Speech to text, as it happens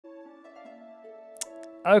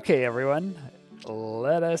Okay, everyone,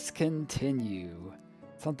 let us continue.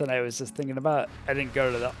 Something I was just thinking about. I didn't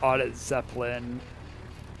go to the Audit Zeppelin.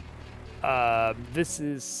 This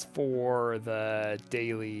is for the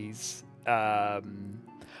dailies. I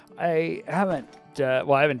haven't,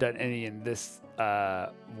 I haven't done any in this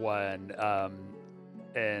one.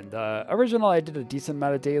 And original, I did a decent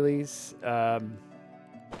amount of dailies.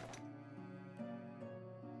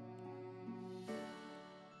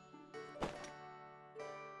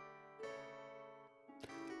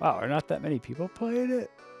 Wow, are not that many people playing it?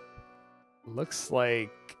 Looks like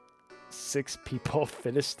 6 people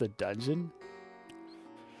finished the dungeon.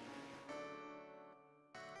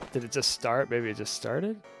 Did it just start? Maybe it just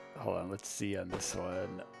started? Hold on, let's see on this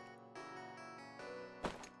one.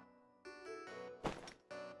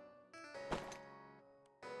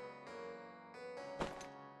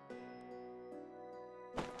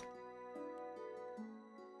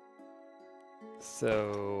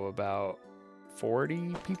 So about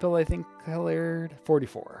 40 people, I think, cleared.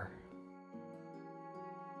 44.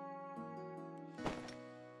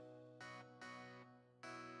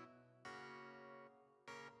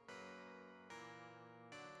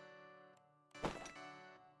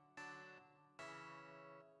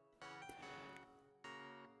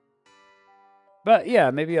 But yeah,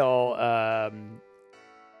 maybe I'll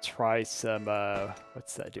try some,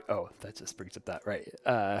 what's that do? Oh, that just brings up that, right.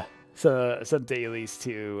 So some dailies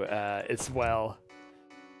too, as well.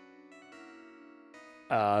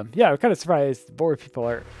 Yeah, I'm kind of surprised more people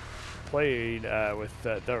are playing with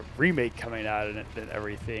the remake coming out and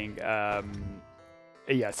everything.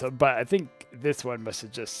 Yeah, so, but I think this one must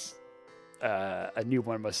have just, a new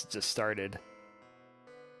one must have just started.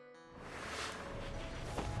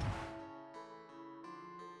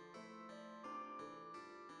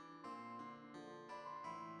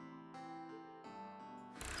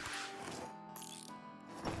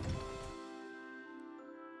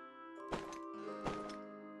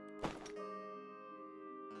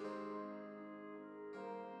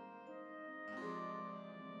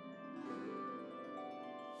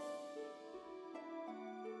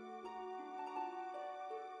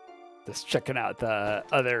 Just checking out the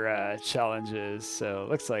other challenges. So it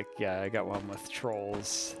looks like, yeah, I got one with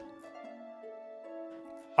trolls.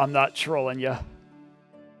 I'm not trolling you.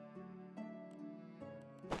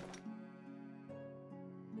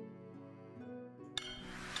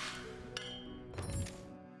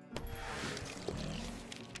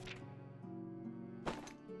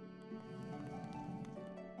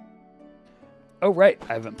 Oh, right.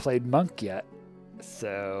 I haven't played Monk yet.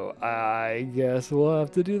 So I guess we'll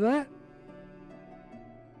have to do that.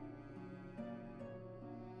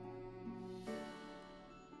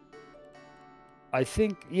 I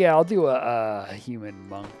think, yeah, I'll do a Human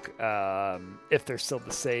Monk if they're still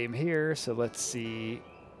the same here. So let's see.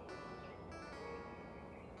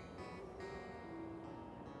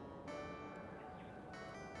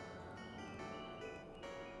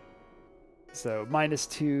 So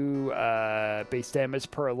 -2 base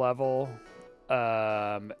damage per level,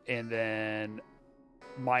 and then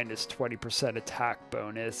 -20% attack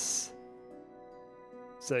bonus.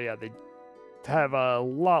 So yeah, they have a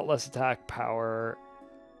lot less attack power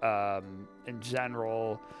in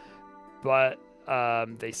general, but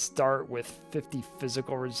they start with 50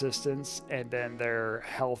 physical resistance, and then their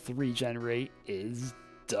health regen rate is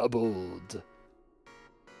doubled.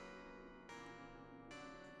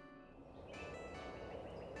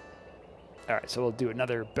 All right, so we'll do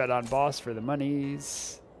another bet on boss for the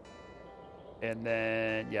monies. And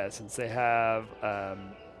then, yeah, since they have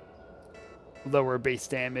lower base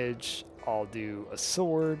damage, I'll do a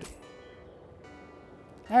sword.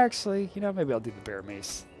 Actually, you know, maybe I'll do the bear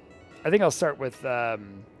mace. I think I'll start with the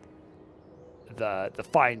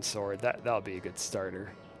fine sword. That'll be a good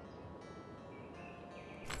starter.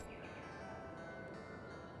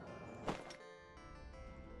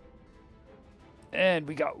 And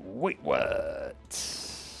we got wait what?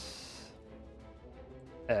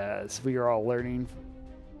 As we are all learning,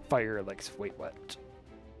 Phyre likes wait what.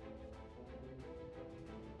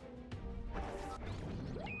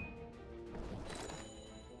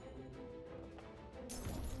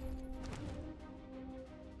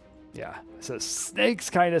 Yeah, so snakes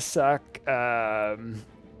kind of suck.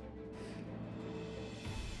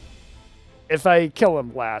 If I kill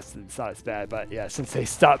them last, it's not as bad. But yeah, since they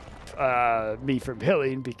stop me from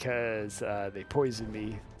healing because they poison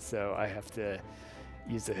me, so I have to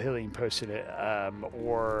use a healing potion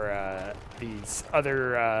or these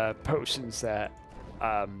other potions that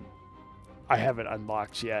I haven't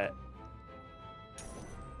unlocked yet.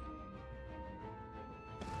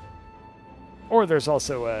 Or there's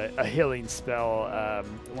also a healing spell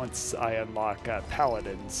once I unlock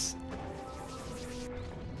Paladins.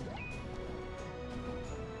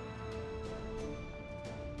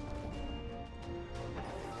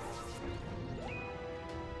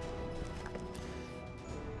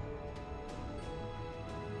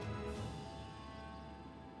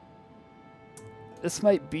 This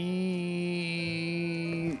might be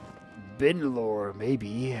Binlore,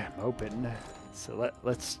 maybe. I'm hoping. So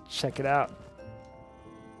let's check it out.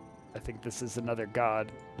 I think this is another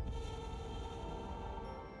god.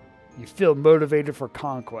 You feel motivated for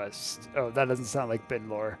conquest. Oh, that doesn't sound like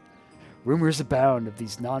Binlore. Rumors abound of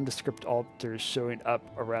these nondescript altars showing up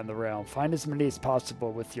around the realm. Find as many as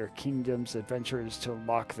possible with your kingdom's adventurers to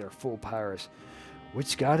unlock their full powers.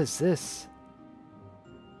 Which god is this?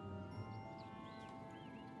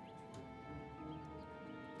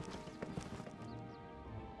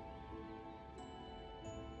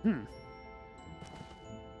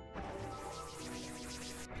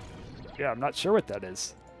 Yeah, I'm not sure what that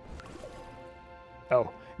is.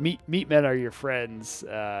 Oh, meatmen are your friends,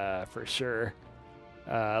 for sure.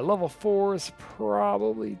 Level 4 is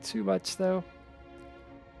probably too much, though.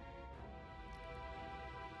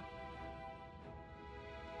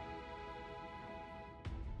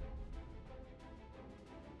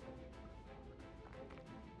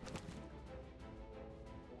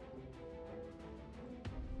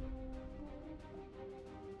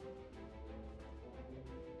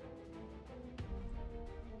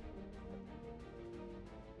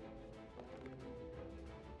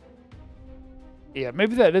 Yeah,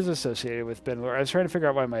 maybe that is associated with Binlore. I was trying to figure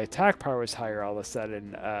out why my attack power was higher all of a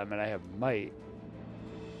sudden, and I have might.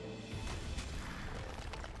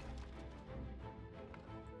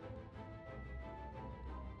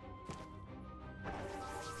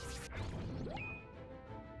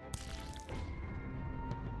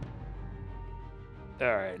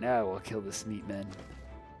 Alright, now we'll kill this meatman.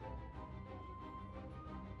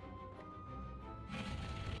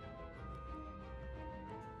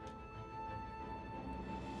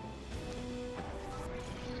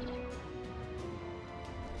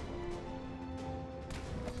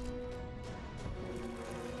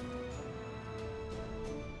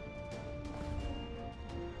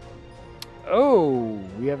 Oh,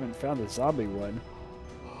 we haven't found the zombie one.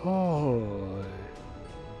 Oh,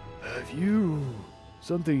 have you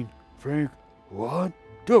something, Frank? What?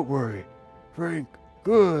 Don't worry, Frank.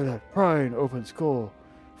 Good at prying open skull.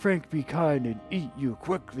 Frank, be kind and eat you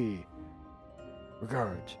quickly.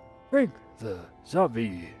 Regards, Frank the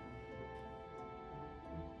zombie.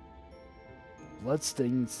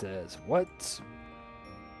 Bloodstain says what?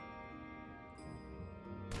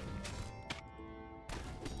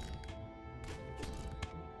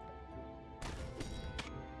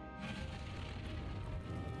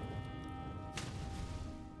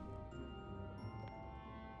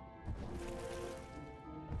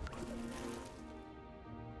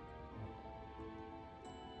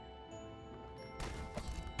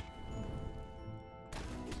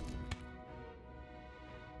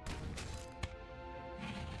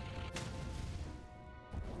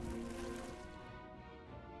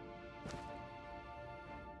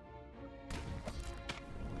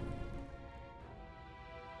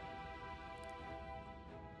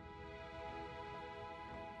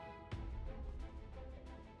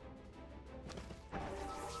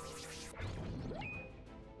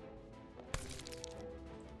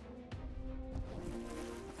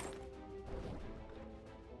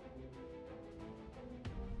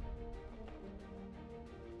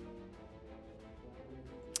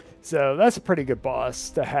 So that's a pretty good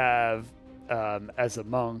boss to have as a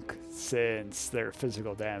monk, since they're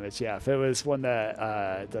physical damage. Yeah, if it was one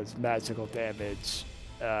that does magical damage,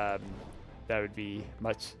 that would be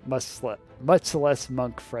much less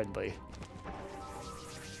monk friendly.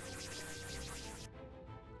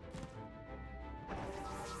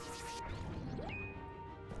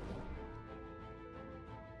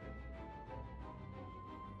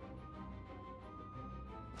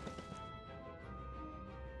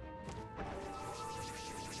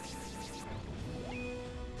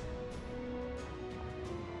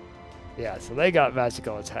 Yeah, so they got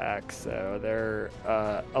magical attacks, so they're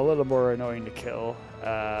a little more annoying to kill.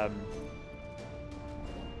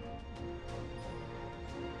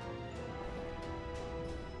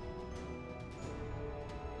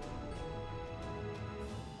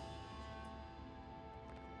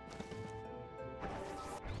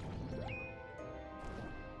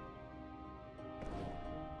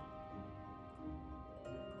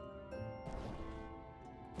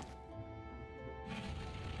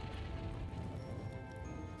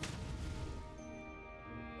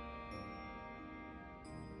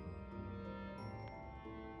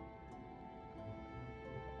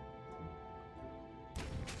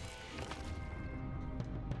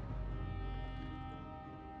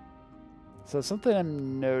 So something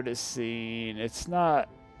I'm noticing, it's not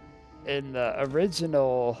in the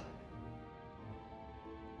original,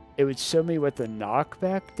 it would show me what the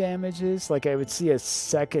knockback damage is. Like I would see a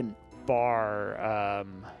second bar.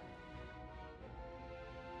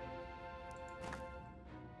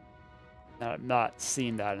 I'm not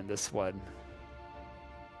seeing that in this one.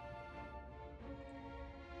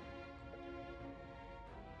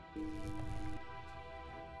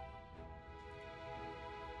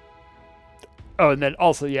 Oh, and then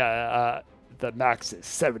also, yeah, the max is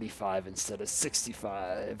 75 instead of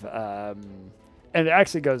 65. And it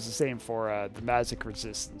actually goes the same for the magic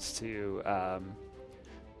resistance too.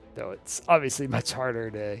 Though it's obviously much harder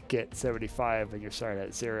to get 75 when you're starting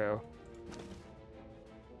at 0.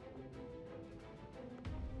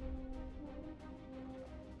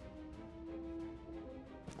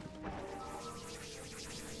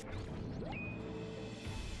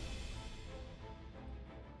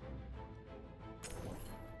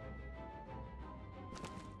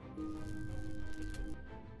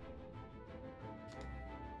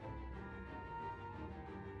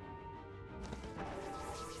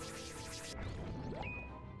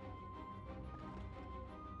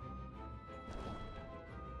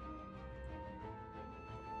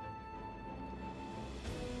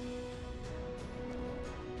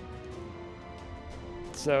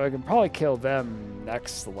 So I can probably kill them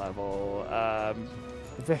next level.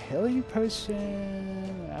 The healing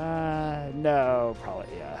potion? No, probably,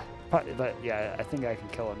 yeah. Probably, but yeah, I think I can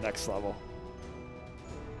kill him next level.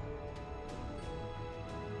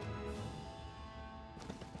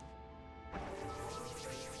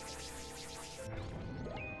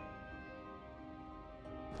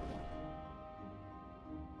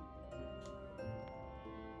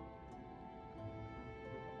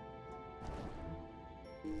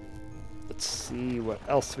 Let's see what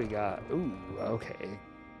else we got. Ooh, okay.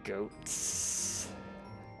 Goats.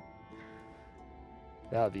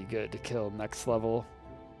 That would be good to kill next level.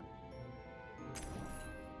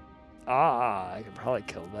 Ah, I could probably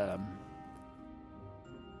kill them.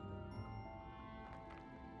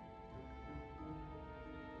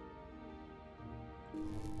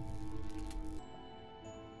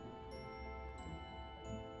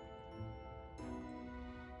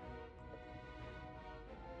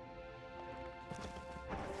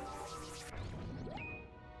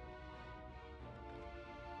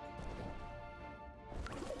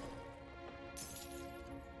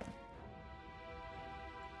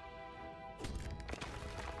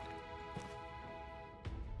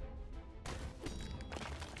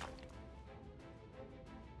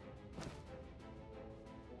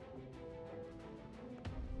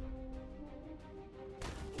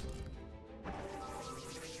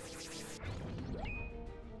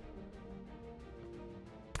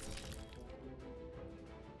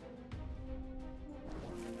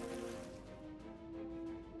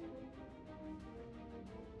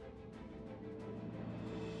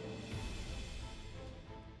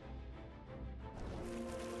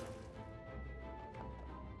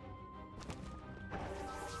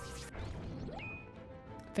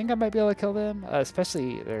 I think I might be able to kill them,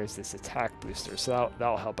 especially there's this attack booster, so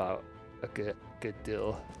that'll help out a good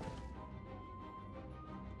deal.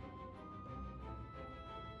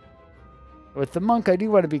 With the monk, I do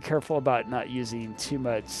want to be careful about not using too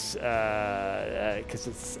much, because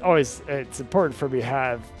it's important for me to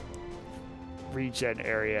have regen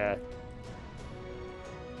area.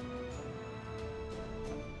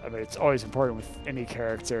 I mean, it's always important with any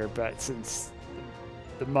character, but since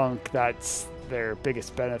the monk, that's their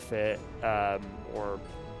biggest benefit, or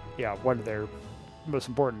yeah, one of their most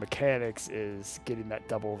important mechanics is getting that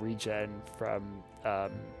double regen from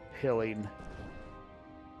healing.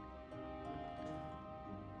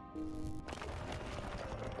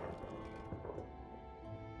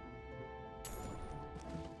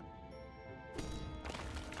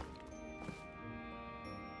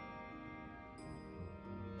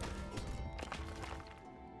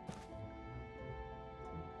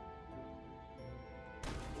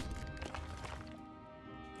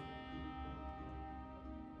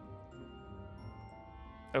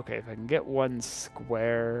 Okay, if I can get one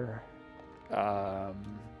square, nice,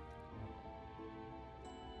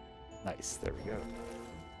 there we go.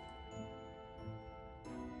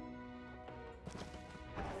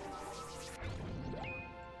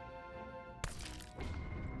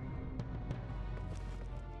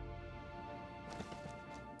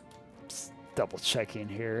 Just double checking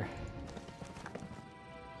here.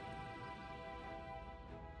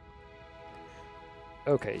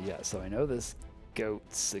 Okay, yeah, so I know this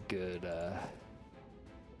goat's a good, I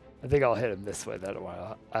think I'll hit him this way, that way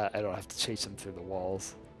I don't have to chase him through the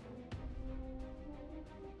walls.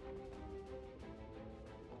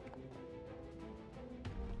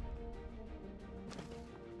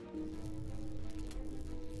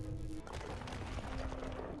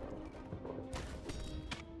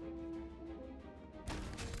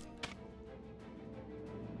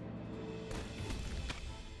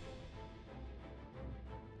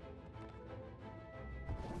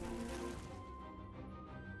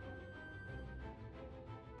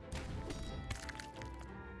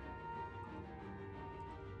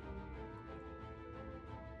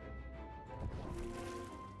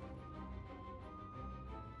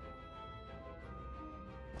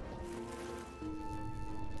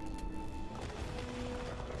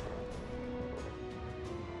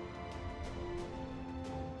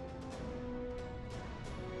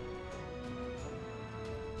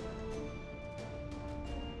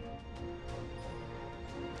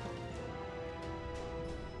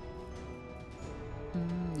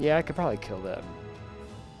 Yeah, I could probably kill them.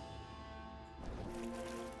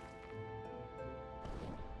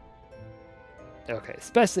 Okay,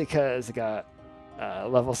 especially because I got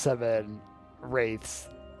level 7 wraiths.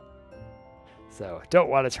 So don't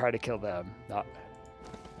want to try to kill them.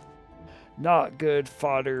 Not good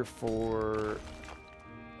fodder for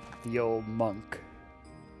the old monk.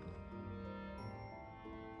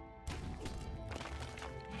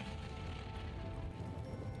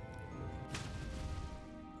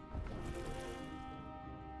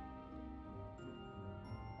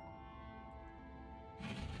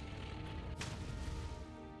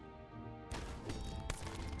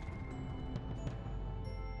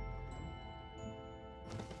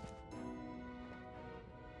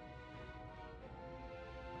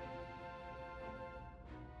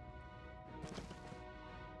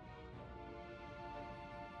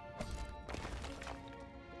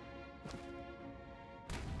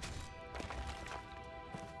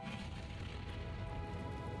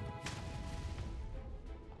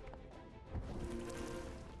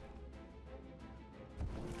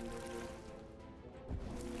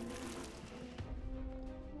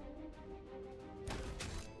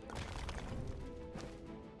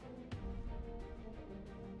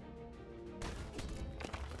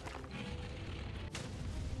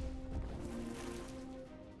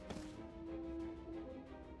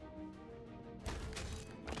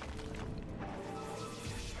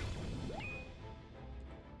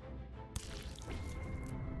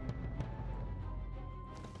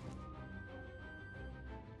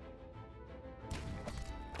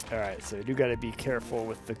 Alright, so I do gotta be careful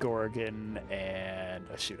with the Gorgon, and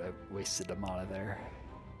oh shoot, I wasted a mana there.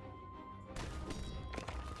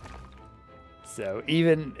 So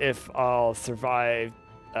even if I'll survive,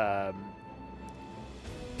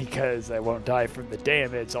 because I won't die from the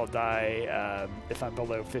damage, I'll die if I'm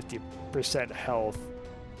below 50% health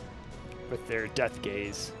with their Death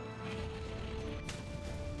Gaze.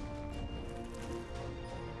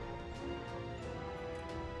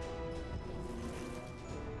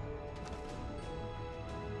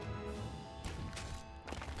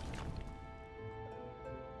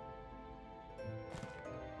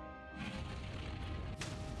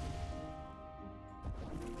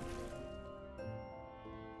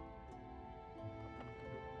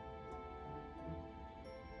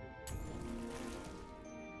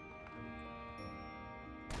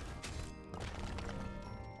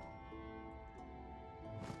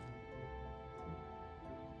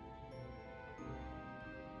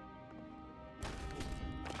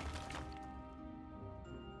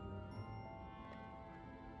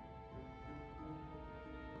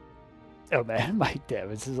 Oh man, my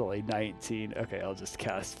damage is only 19. Okay, I'll just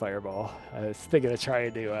cast Fireball. I was thinking of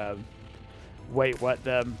trying to White Wet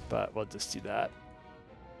them, but we'll just do that.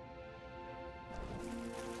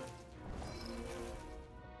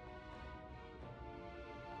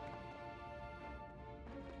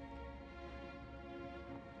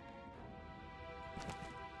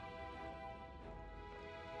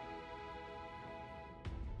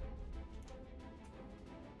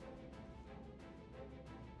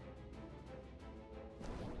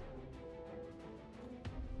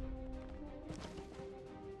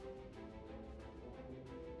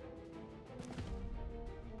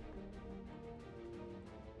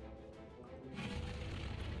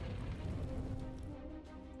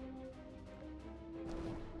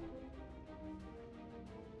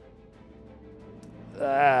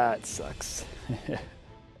 That sucks.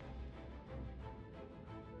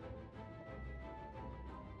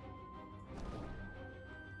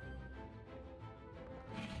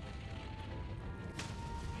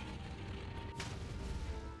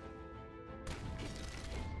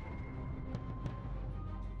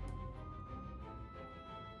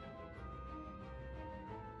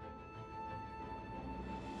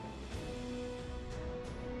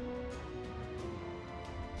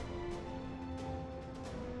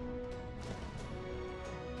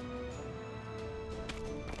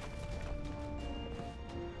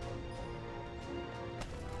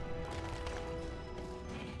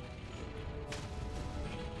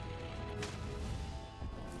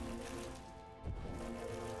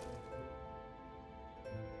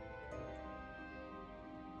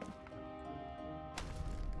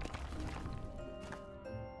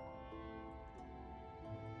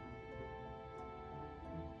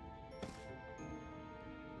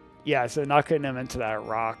 Yeah, so knocking them into that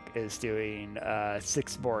rock is doing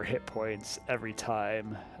 6 more hit points every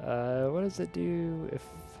time. What does it do if...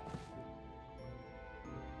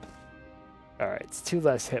 Alright, it's 2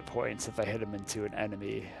 less hit points if I hit them into an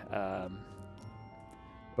enemy.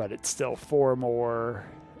 But it's still 4 more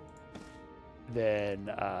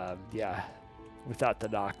then yeah, without the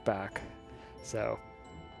knockback. So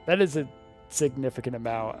that is a significant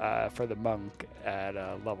amount for the monk at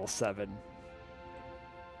level 7.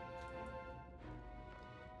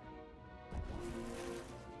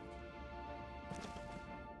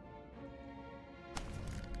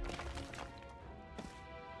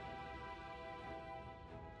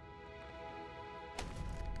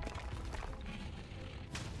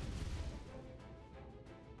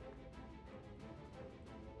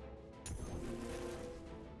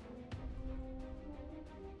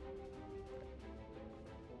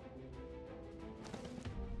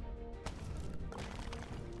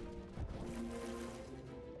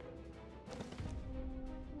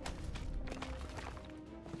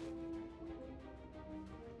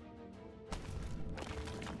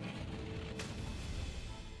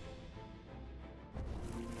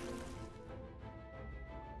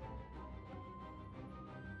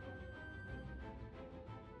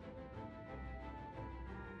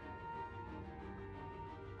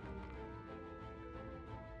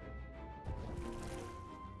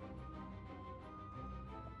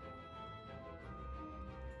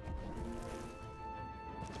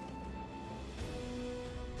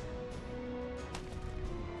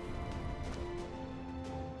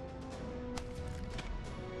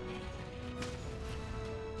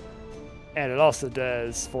 And it also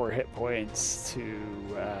does 4 hit points to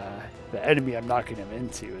the enemy I'm knocking him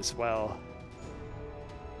into as well.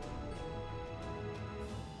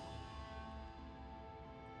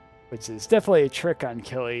 Which is definitely a trick on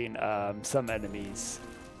killing some enemies,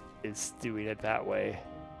 is doing it that way.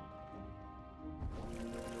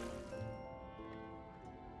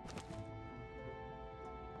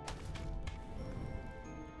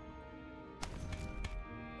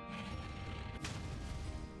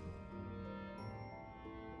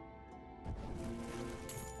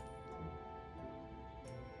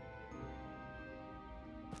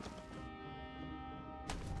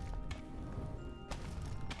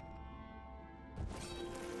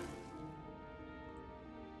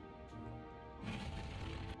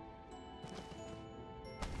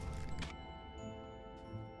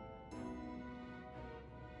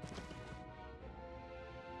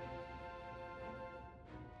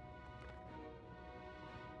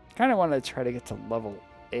 Kind of want to try to get to level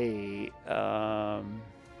 8.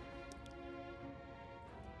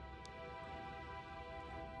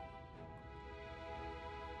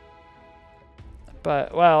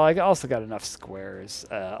 But, well, I also got enough squares.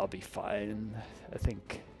 I'll be fine, I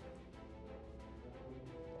think.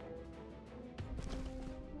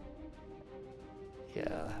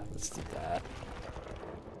 Yeah, let's do that.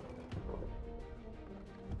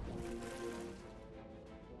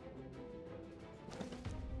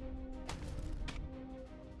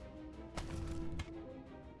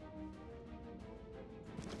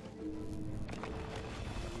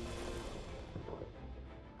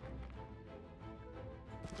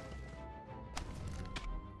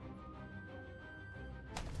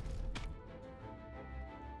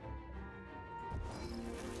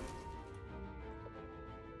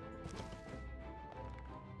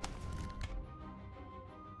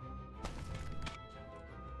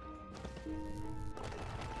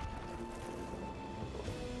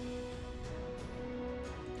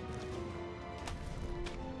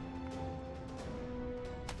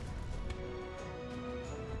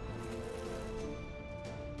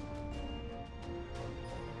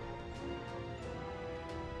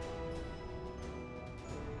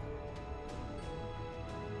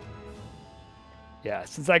 Yeah,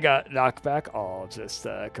 since I got knockback, I'll just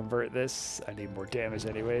convert this. I need more damage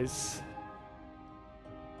anyways.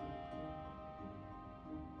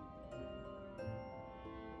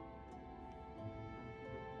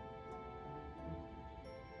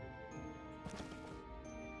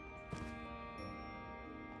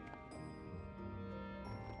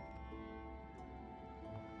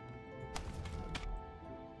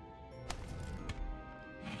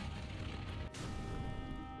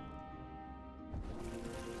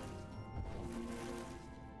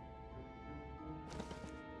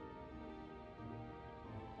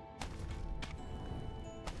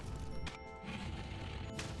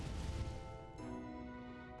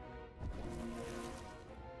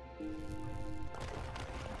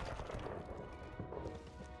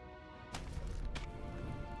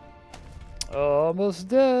 Almost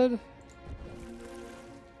dead.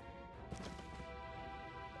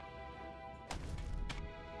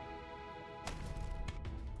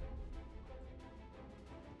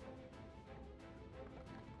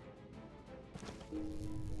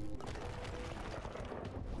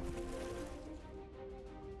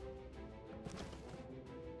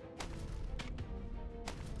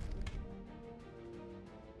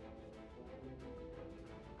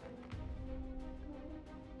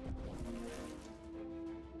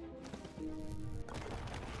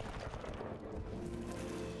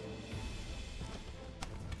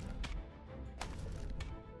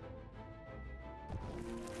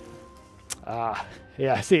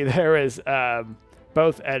 Yeah, see, there was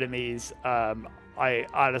both enemies I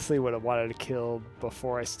honestly would have wanted to kill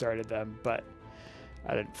before I started them, but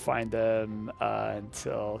I didn't find them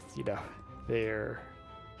until, you know,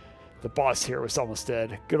 the boss here was almost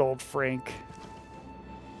dead. Good old Frank.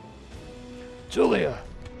 Julia,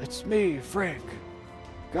 it's me, Frank.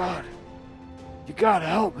 God, you gotta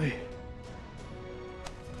help me.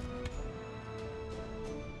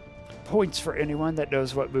 Points for anyone that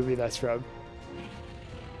knows what movie that's from.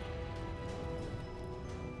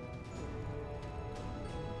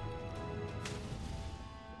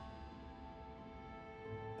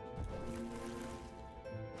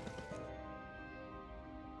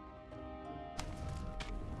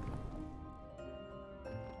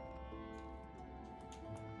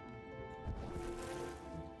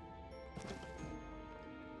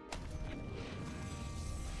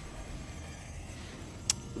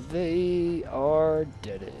 They are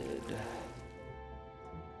deaded.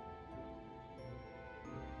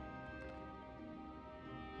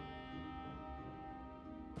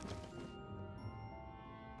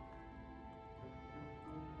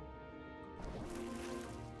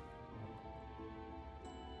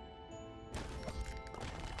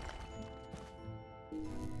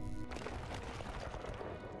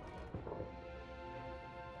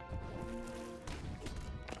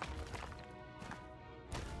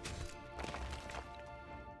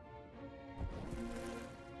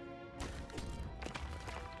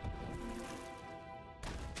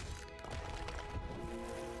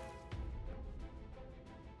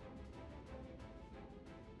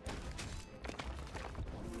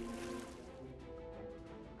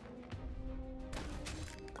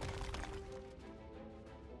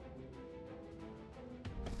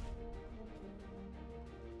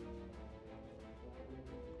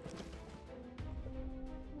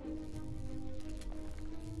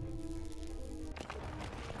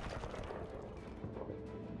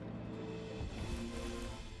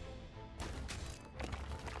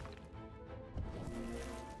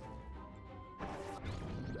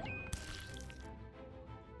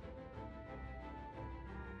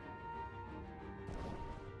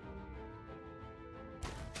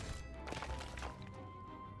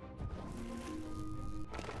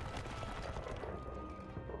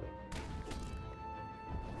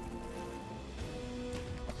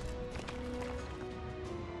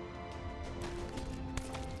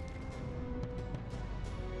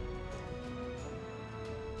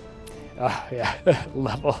 Oh yeah,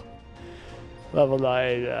 level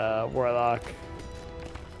 9 warlock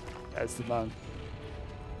as the monk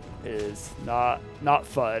is not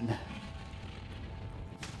fun.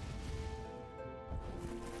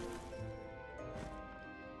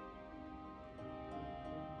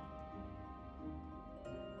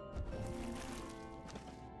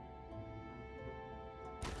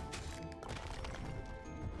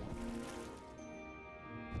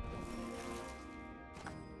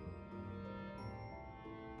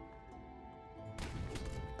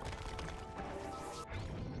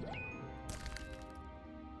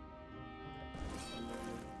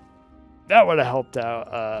 That would have helped out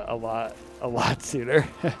a lot sooner.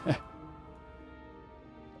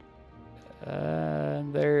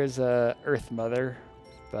 And there's a Earth Mother,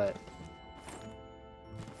 but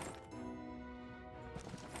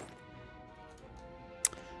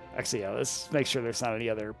actually, yeah, let's make sure there's not any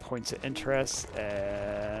other points of interest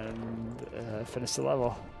and finish the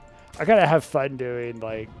level. I gotta have fun doing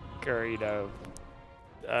like, or you know.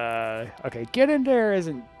 Okay, get in there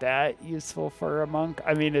isn't that useful for a monk.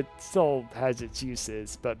 I mean, it still has its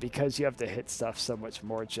uses, but because you have to hit stuff so much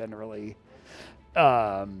more generally,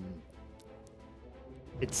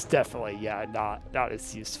 it's definitely, yeah, not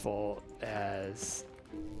as useful as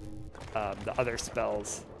the other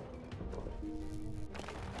spells.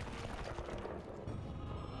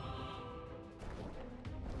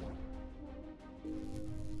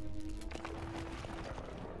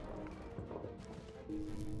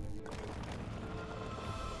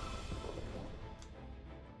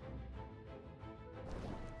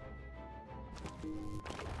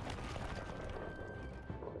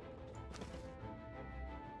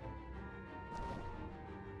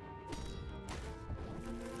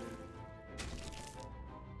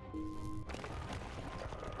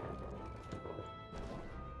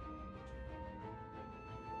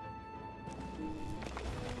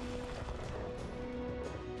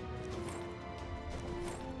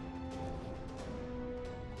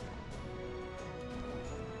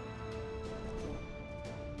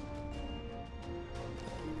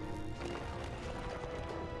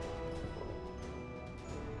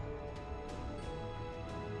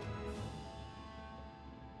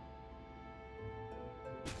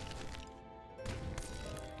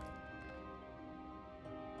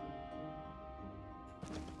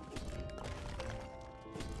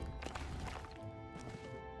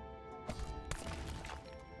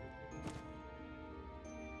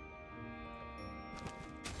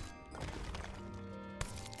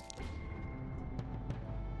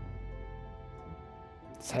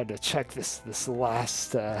 just had to check this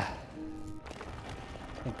last. I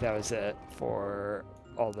think that was it for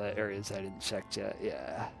all the areas I didn't check yet.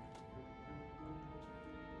 Yeah.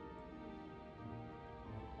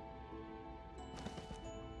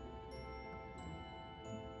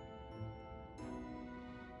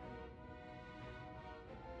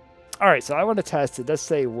 All right, so I want to test it. Let's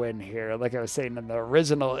say win here. Like I was saying in the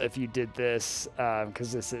original, if you did this,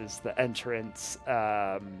 because this is the entrance,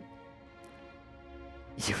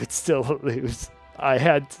 you would still lose. I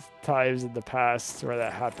had times in the past where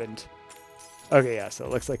that happened. Okay, yeah, so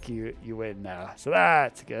it looks like you win now. So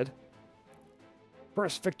that's good.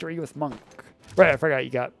 First victory with Monk. Right, I forgot you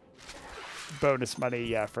got bonus money,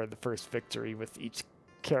 yeah, for the first victory with each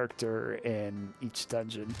character in each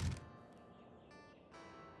dungeon.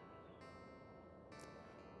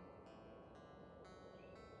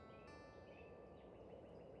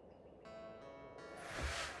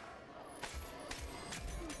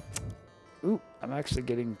 Ooh, I'm actually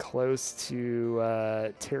getting close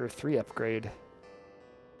to Tier 3 upgrade.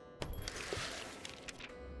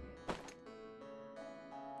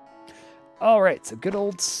 All right, so good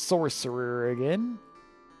old Sorcerer again.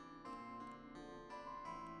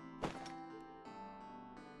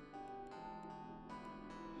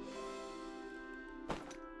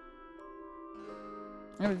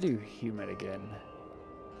 I'm gonna do Human again.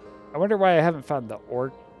 I wonder why I haven't found the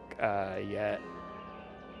Orc yet.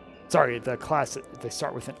 Sorry, the class, they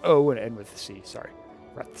start with an O and end with a C. Sorry.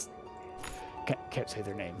 Can't say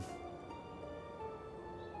their name.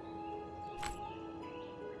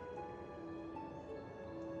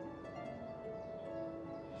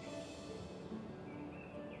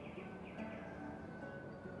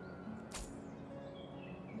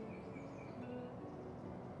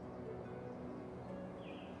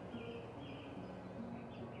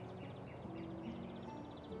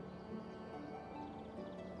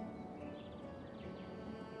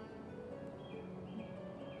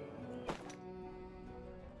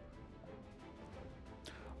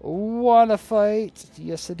 Wanna fight?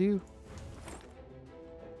 Yes, I do.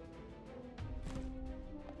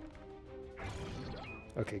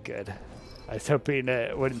 Okay, good. I was hoping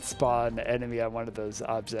it wouldn't spawn an enemy on one of those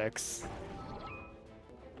objects.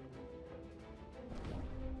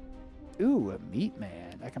 Ooh, a meat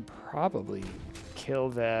man. I can probably kill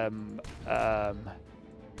them. Oh,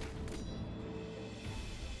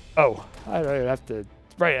 I don't even have to.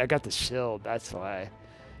 Right, I got the shield. That's why.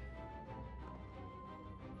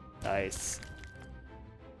 Nice.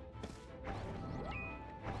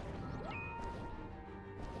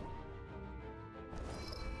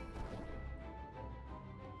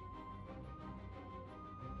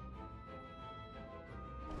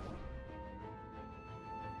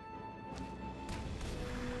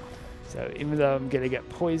 So even though I'm gonna get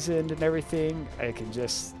poisoned and everything, I can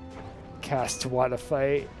just cast Wanna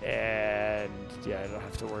Fight, and yeah, I don't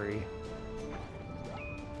have to worry.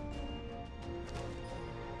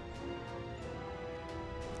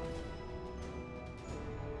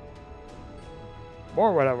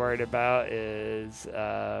 More what I'm worried about is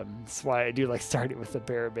that's why I do like starting with the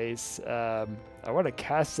bear base. I want to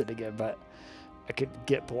cast it again, but I could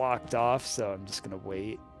get blocked off, so I'm just gonna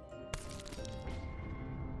wait.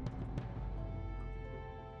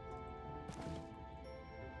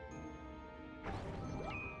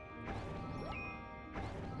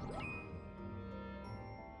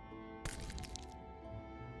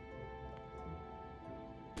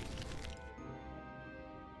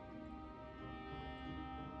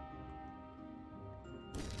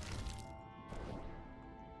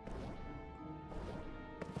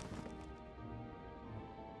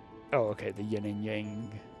 Oh, okay, the Yin and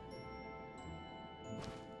Yang.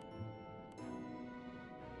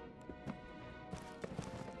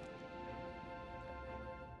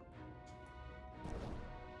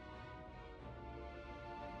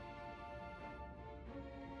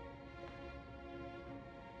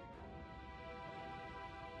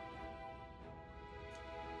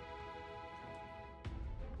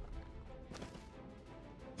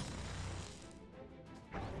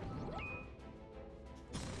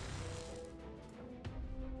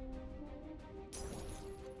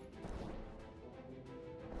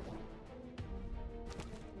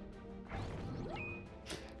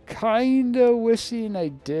 Kinda wishing I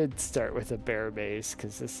did start with a bear base,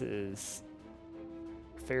 because this is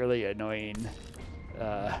fairly annoying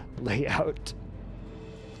layout.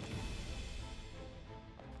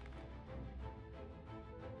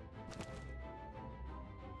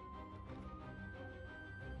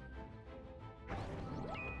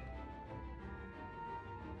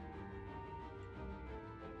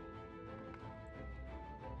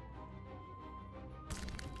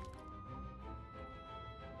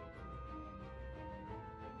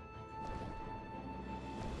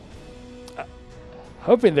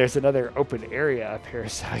 Hoping there's another open area up here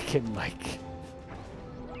so I can like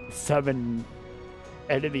summon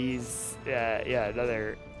enemies. Yeah,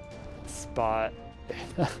 another spot.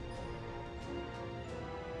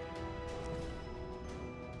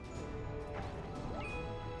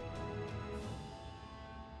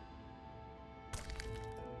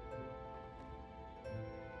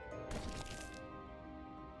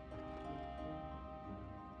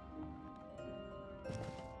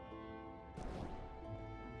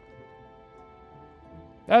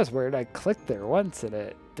 That was weird. I clicked there once and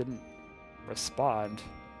it didn't respond.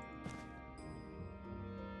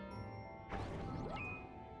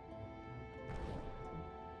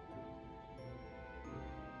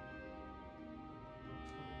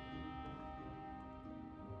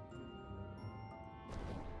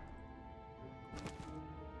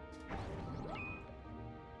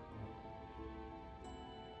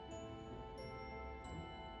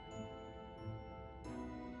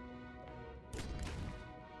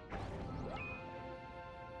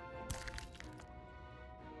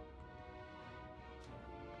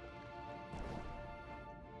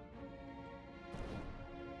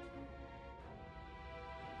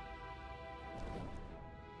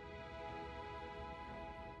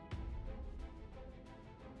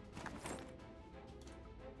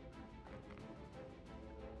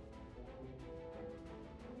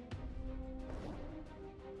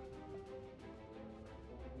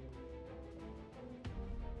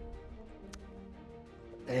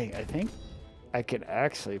 Dang, I think I can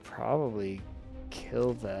actually probably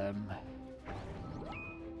kill them.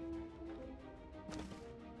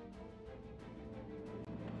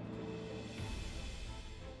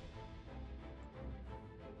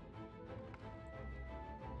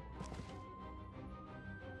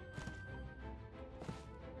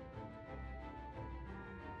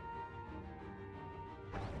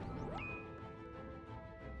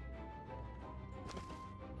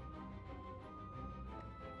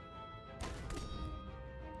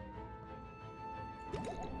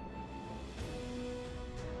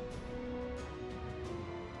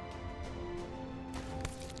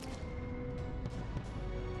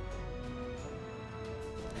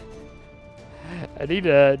 I need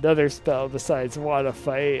another spell besides Wanna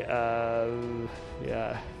Fight.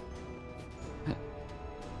 Yeah.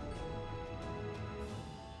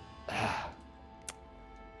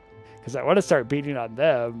 Because I want to start beating on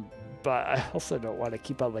them, but I also don't want to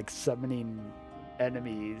keep on like summoning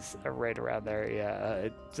enemies right around there. Yeah,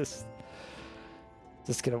 just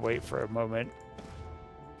gonna wait for a moment.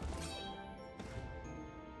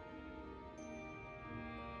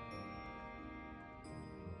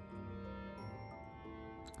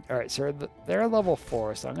 All right, so they're level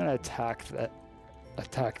 4, so I'm gonna attack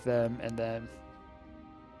them, and then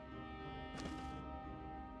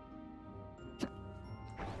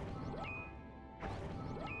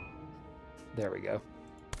there we go.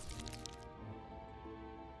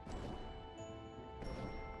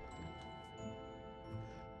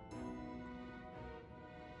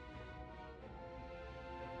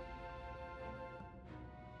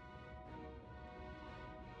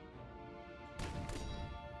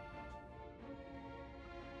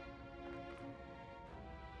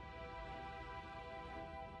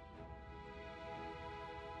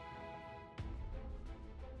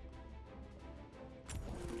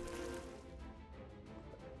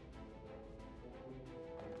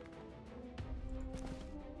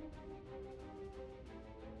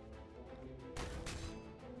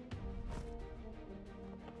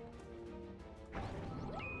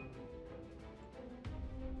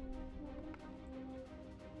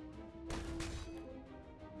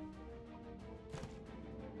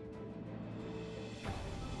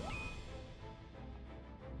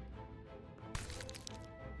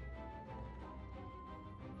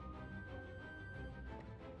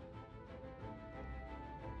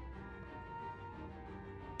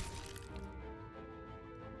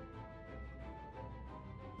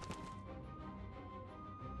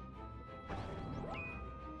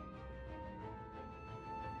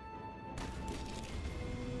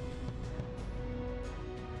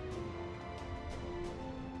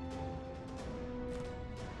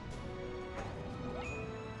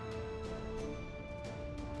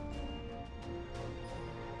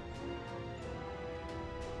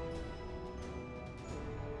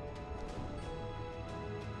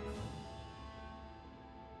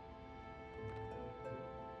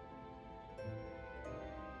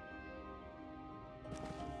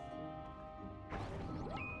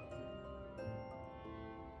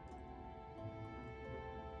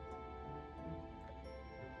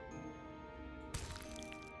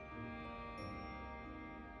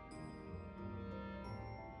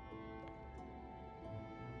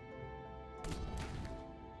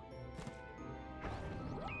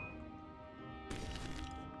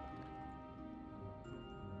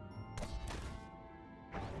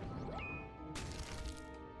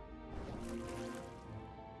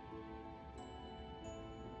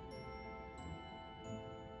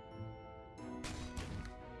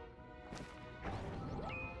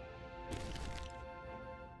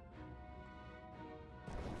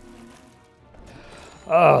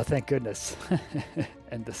 Oh, thank goodness.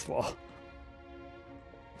 And this wall.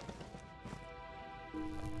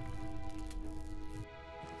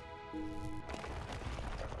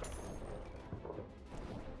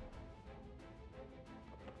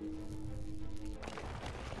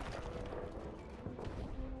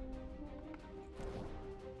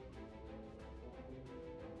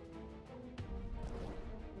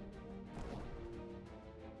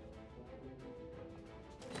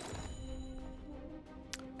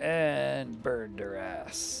 And burned her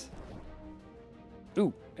ass.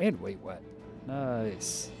 Ooh, and wait, what?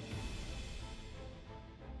 Nice.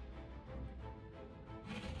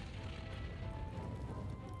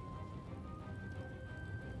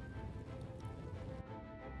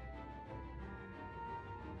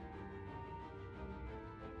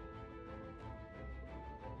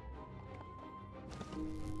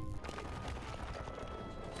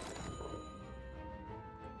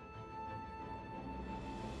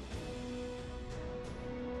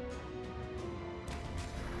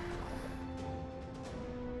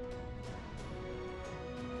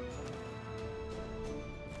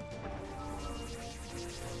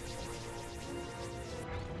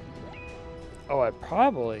 Oh, I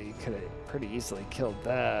probably could have pretty easily killed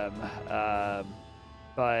them,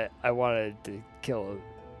 but I wanted to kill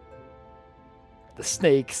the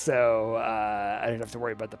snake, so I didn't have to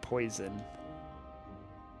worry about the poison.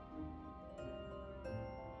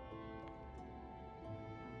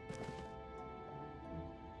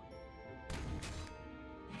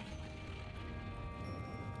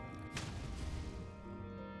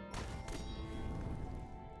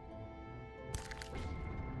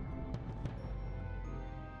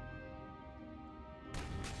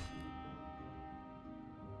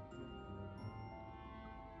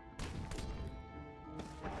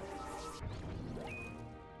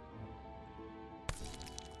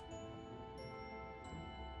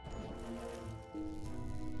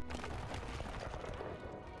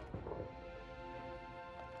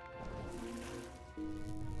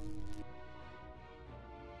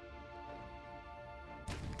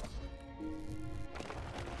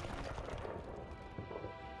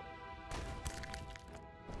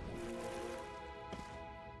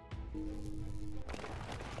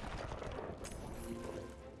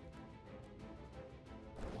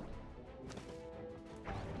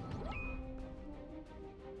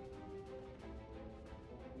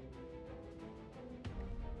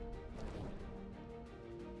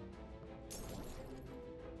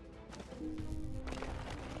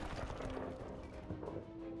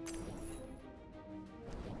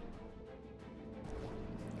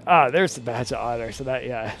 Ah, there's the badge of honor. So that,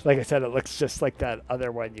 yeah, like I said, it looks just like that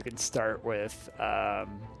other one you can start with.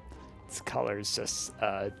 Its color's just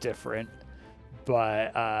different.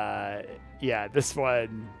 But yeah, this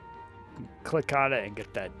one, click on it and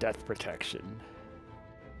get that death protection.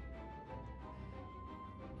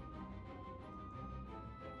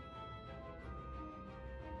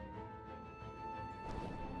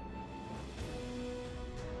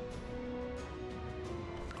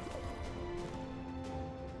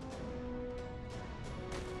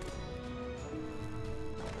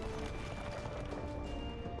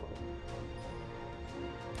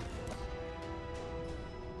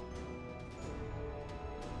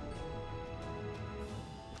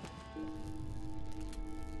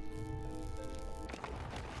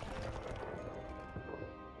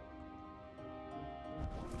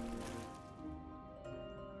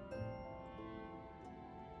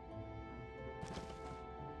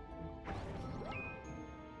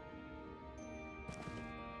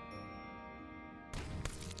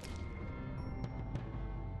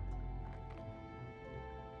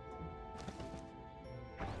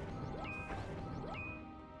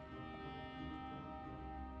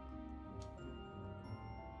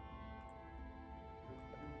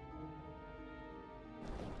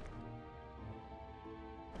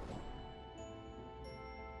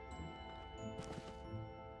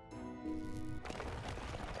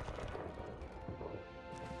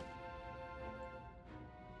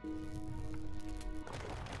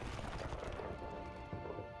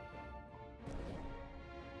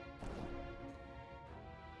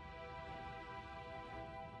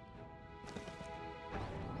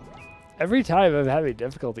 Every time I'm having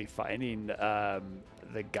difficulty finding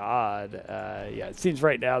the god. Yeah, it seems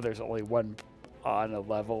right now there's only one on a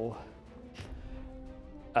level.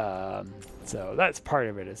 So that's part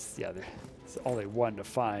of it. Is yeah, there's only one to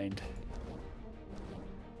find.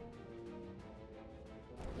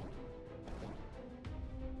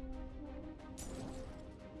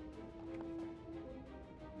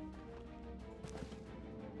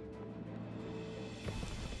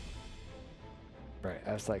 Alright,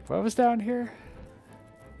 I was like, what was down here?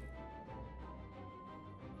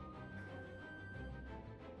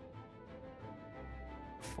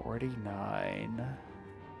 $49.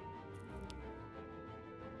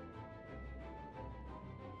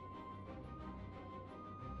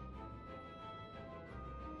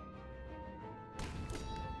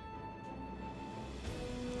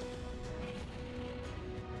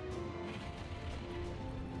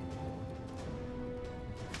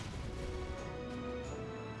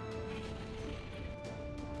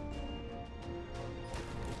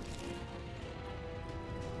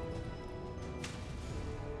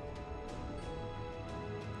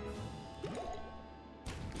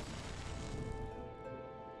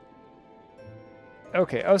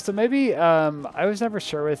 Okay, oh, so maybe, I was never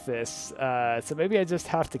sure with this, so maybe I just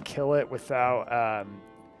have to kill it without,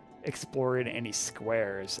 exploring any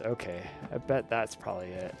squares. Okay, I bet that's probably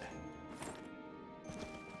it.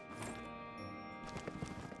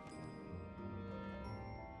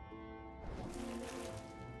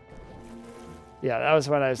 Yeah, that was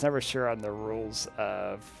when I was never sure on the rules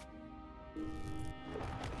of...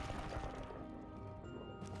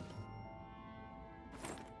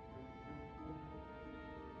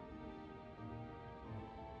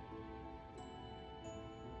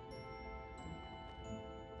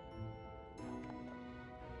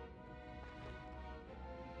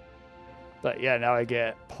 But yeah, now I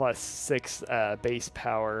get +6 base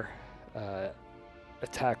power,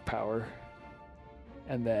 attack power.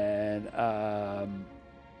 And then,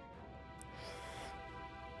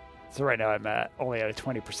 so right now I'm only at a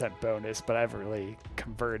 20% bonus, but I've really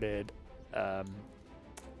converted, did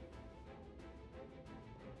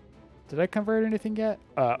I convert anything yet?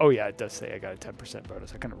 Oh yeah, it does say I got a 10%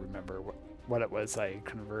 bonus. I couldn't remember what it was I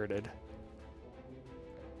converted.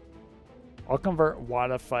 I'll convert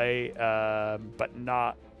Wanna Fight, but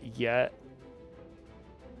not yet.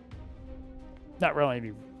 Not really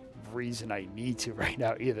any reason I need to right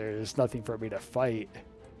now either. There's nothing for me to fight.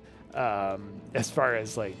 As far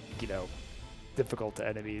as, like, you know, difficult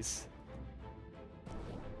enemies.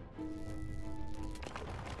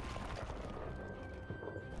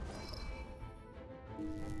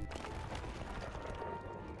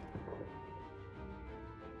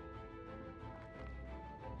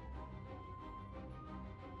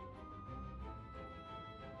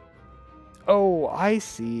 Oh, I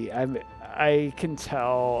see. I can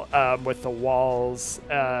tell with the walls.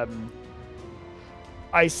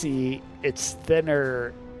 I see it's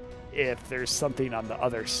thinner if there's something on the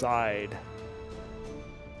other side.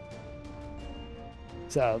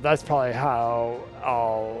 So that's probably how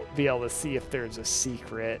I'll be able to see if there's a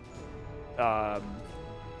secret.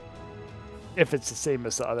 If it's the same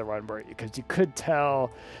as the other one, because you could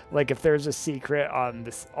tell, like, if there's a secret on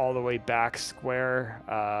this all the way back square.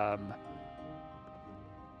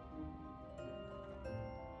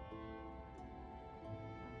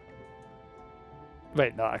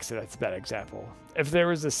 Wait, no, actually, that's a bad example. If there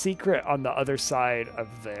was a secret on the other side of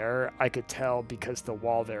there, I could tell because the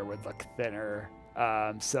wall there would look thinner.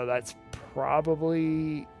 So that's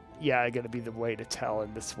probably, yeah, going to be the way to tell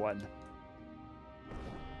in this one.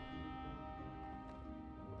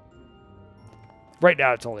 Right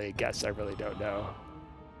now, it's only a guess. I really don't know.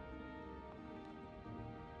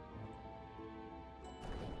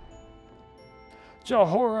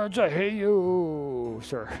 Jahora Jaheyu!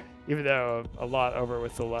 Sure. Even though a lot over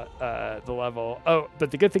with the level. Oh,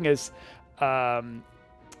 but the good thing is,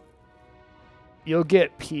 you'll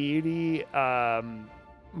get piety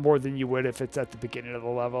more than you would if it's at the beginning of the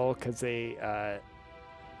level, because they, I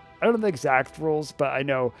don't know the exact rules, but I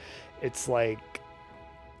know it's like,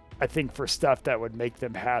 I think for stuff that would make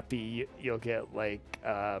them happy, you'll get like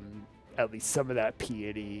at least some of that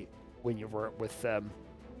piety when you weren't with them,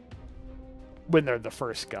 when they're the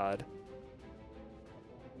first god.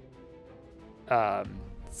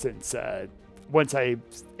 Since once I'm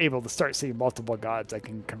able to start seeing multiple gods, I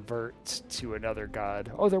can convert to another god.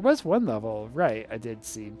 Oh, there was one level, right? I did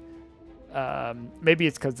see. Maybe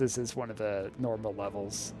it's because this is one of the normal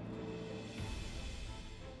levels.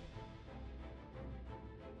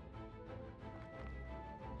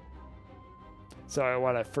 So I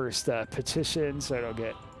want to first petition so I don't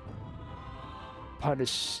get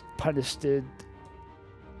punished.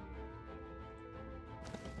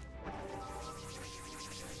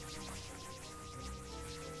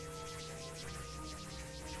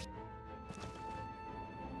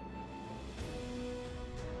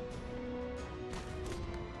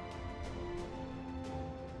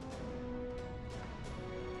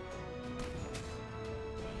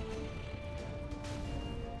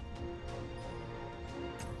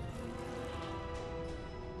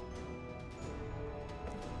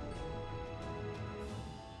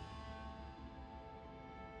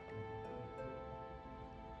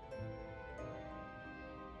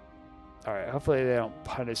 Alright, hopefully they don't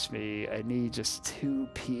punish me. I need just 2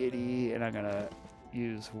 piety, and I'm gonna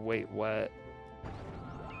use Wait What.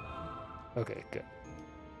 Okay, good.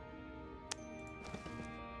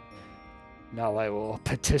 Now I will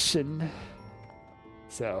petition.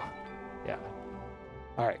 So, yeah.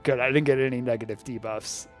 Alright, good. I didn't get any negative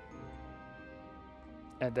debuffs.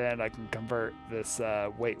 And then I can convert this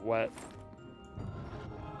Wait What.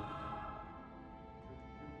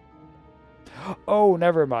 Oh,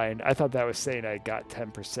 never mind. I thought that was saying I got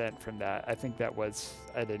 10% from that. I think that was...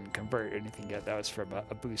 I didn't convert anything yet. That was from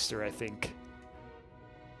a booster, I think.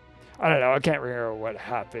 I don't know. I can't remember what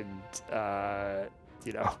happened,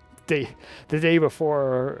 you know, the day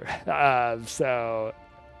before. So,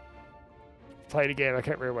 playing a game, I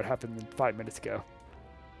can't remember what happened 5 minutes ago.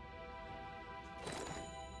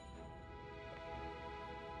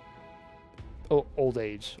 Oh, old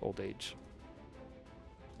age, old age.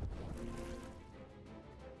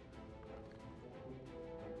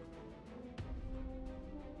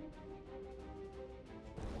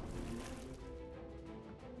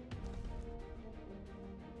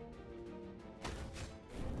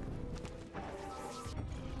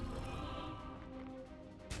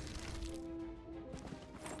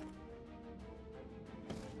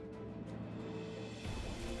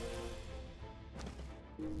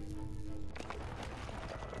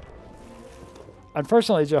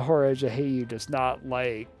 Unfortunately, Jahora Jahayu does not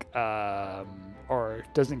like, or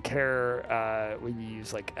doesn't care when you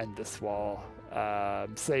use, like, End This Wall.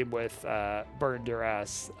 Same with Burn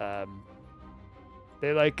Duress.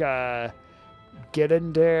 They like Get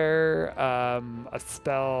In There, a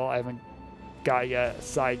spell I haven't got yet,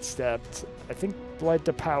 Sidestepped. I think Blood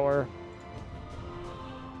to Power.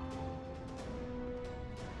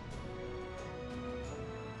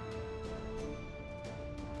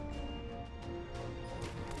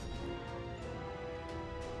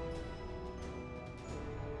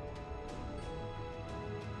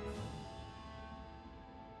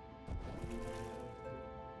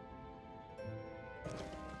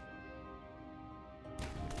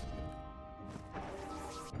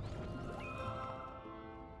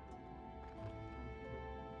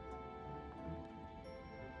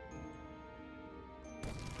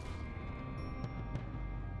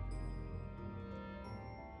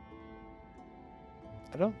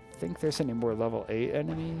 I don't think there's any more level 8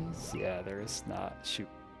 enemies. Yeah, there is not. Shoot.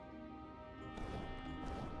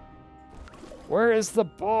 Where is the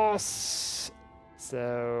boss?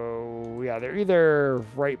 So, yeah, they're either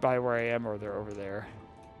right by where I am or they're over there.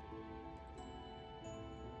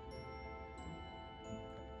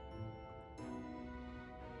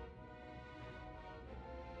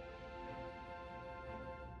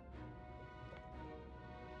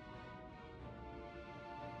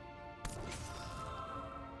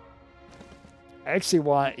 I actually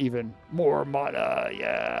want even more mana,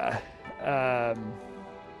 yeah.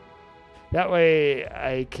 That way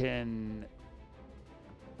I can...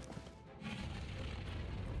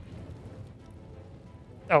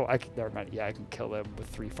 Oh, I can, never mind. Yeah, I can kill them with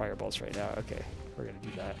 3 fireballs right now. Okay, we're gonna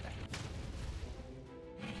do that.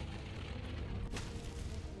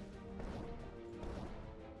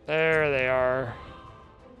 There they are.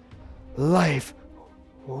 Life,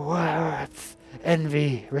 worth,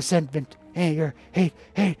 envy, resentment, anger, hate,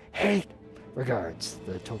 hate, hate. Regards,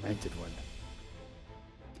 the tormented one.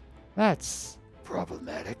 That's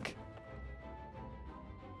problematic.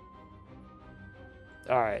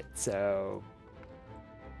 Alright, so...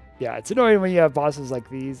 yeah, it's annoying when you have bosses like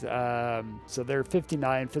these. So they're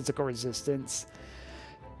 59 physical resistance.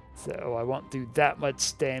 So I won't do that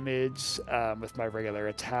much damage with my regular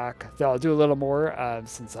attack. Though I'll do a little more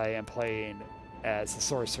since I am playing as a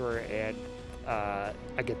sorcerer and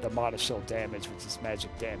I get the mana shield damage, which is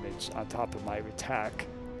magic damage, on top of my attack.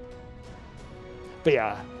 But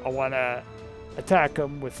yeah, I want to attack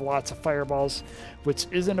them with lots of fireballs, which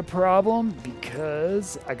isn't a problem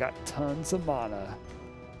because I got tons of mana.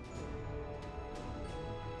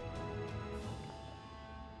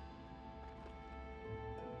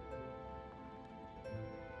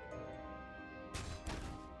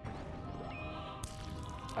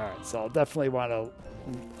 Alright, so I'll definitely want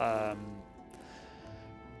to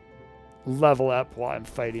level up while I'm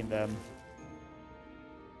fighting them.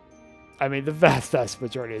 I mean, the vast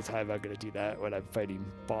majority of the time I'm going to do that when I'm fighting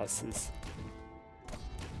bosses.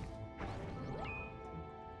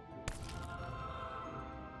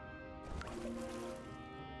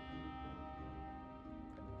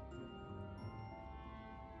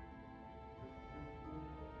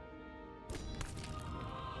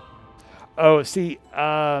 Oh, see,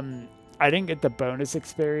 I didn't get the bonus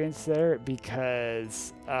experience there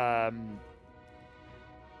because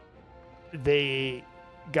they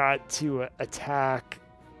got to attack.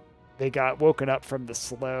 They got woken up from the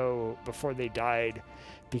slow before they died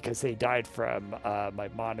because they died from my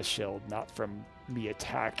mana shield, not from me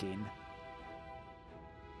attacking.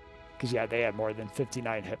 Because, yeah, they had more than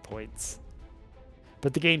 59 hit points.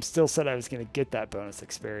 But the game still said I was going to get that bonus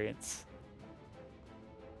experience.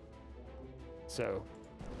 So,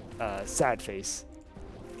 sad face.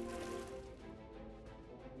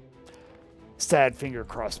 Sad finger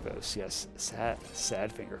crossbows. Yes,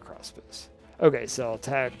 sad finger crossbows. Okay, so I'll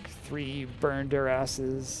attack 3, burn their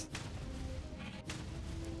asses.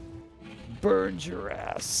 Burned your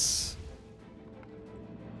ass.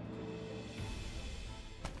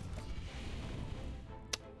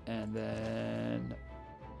 And then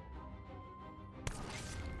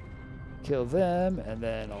kill them, and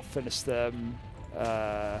then I'll finish them.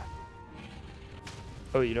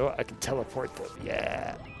 Oh, you know what? I can teleport them.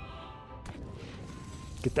 Yeah.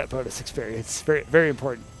 Get that bonus experience. Very, very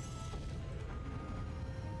important.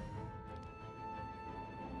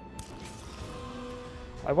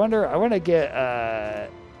 I wonder, I want to get, I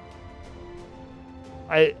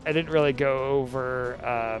didn't really go over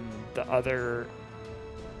the other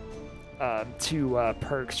 2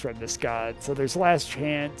 perks from this god. So there's Last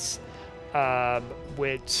Chance,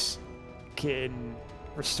 which can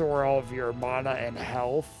restore all of your mana and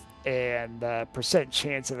health, and the percent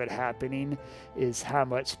chance of it happening is how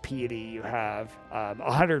much PD you have.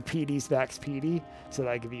 100 PD's max PD, so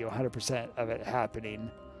that'll give you 100% of it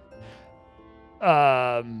happening.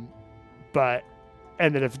 But,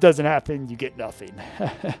 and then if it doesn't happen, you get nothing.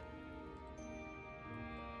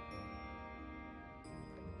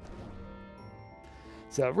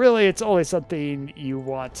 So really, it's only something you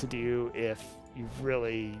want to do if you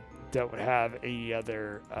really don't have any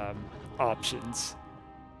other options.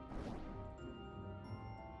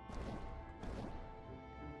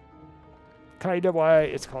 Kind of why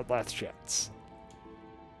it's called Last Chance.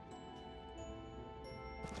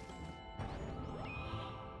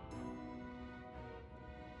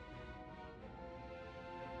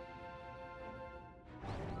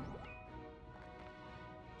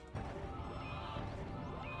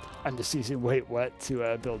 I'm just using Wait What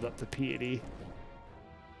to build up the piety.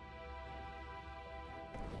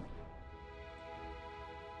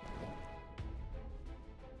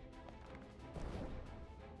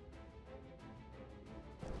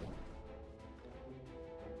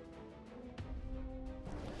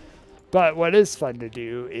 But what is fun to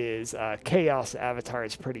do is Chaos Avatar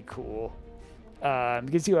is pretty cool.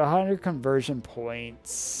 It gives you 100 conversion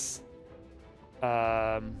points.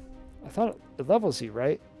 I thought it levels you,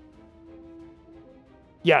 right?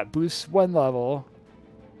 Yeah, boosts 1 level.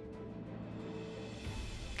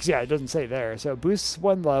 Because, yeah, it doesn't say there. So, boosts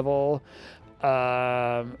 1 level.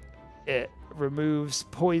 It removes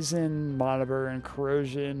poison, mana burn,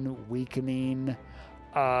 corrosion, weakening.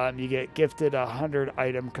 You get gifted 100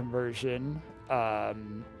 item conversion.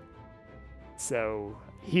 So,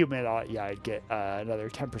 human, yeah, I'd get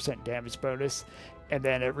another 10% damage bonus. And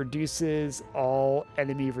then it reduces all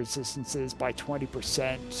enemy resistances by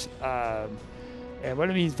 20%. And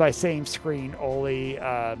what it means by same screen only,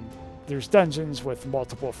 there's dungeons with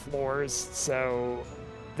multiple floors, so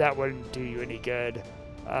that wouldn't do you any good.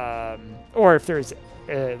 Or if there's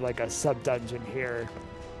like a sub-dungeon here,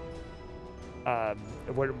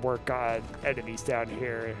 it wouldn't work on enemies down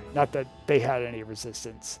here. Not that they had any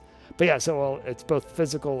resistance. But yeah, so well, it's both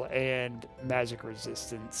physical and magic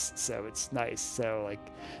resistance, so it's nice. So like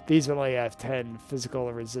these only have 10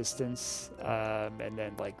 physical resistance, and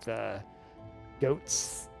then like the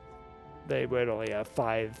goats, they would only have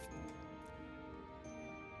 5.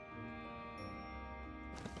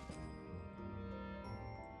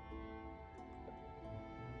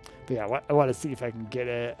 But yeah, I want to see if I can get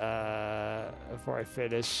it before I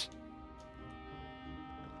finish.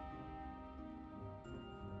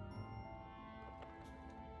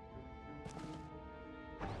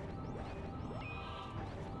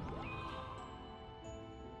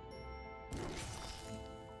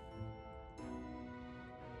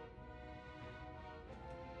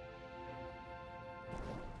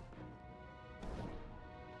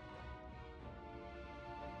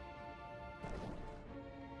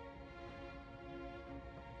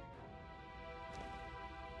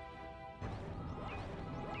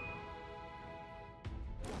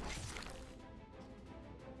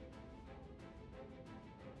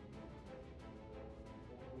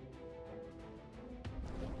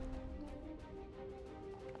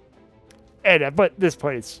 And at this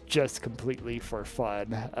point, it's just completely for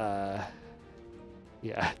fun.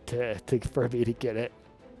 Yeah, for me to get it.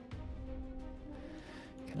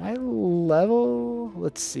 Can I level?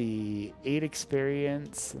 Let's see. 8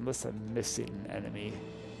 experience, unless I'm missing an enemy.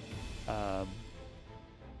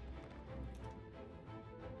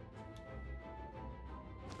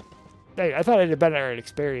 Hey, I thought I'd have better at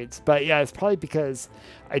experience, but yeah, it's probably because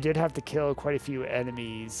I did have to kill quite a few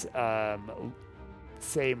enemies,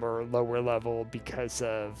 same or lower level, because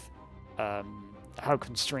of how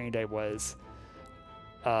constrained I was.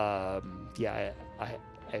 Yeah,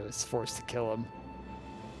 I was forced to kill him.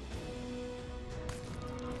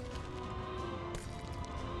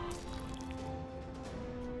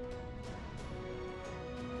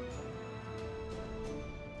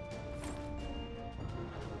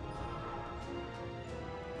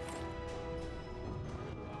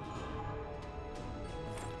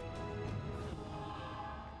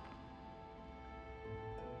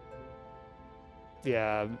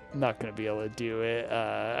 Yeah, I'm not going to be able to do it.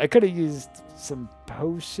 I could have used some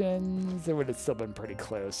potions. It would have still been pretty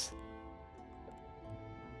close.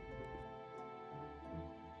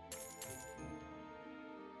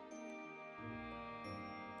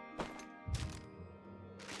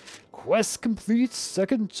 Quest complete,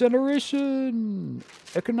 2nd generation.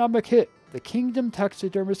 Economic hit. The kingdom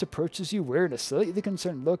taxidermist approaches you wearing a slightly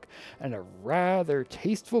concerned look and a rather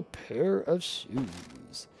tasteful pair of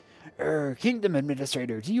shoes. Kingdom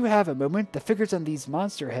Administrator, do you have a moment? The figures on these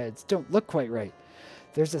monster heads don't look quite right.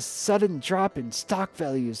 There's a sudden drop in stock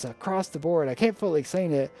values across the board. I can't fully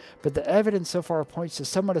explain it, but the evidence so far points to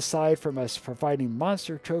someone aside from us providing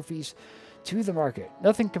monster trophies to the market.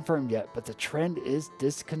 Nothing confirmed yet, but the trend is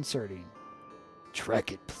disconcerting.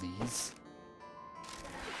 Track it, please.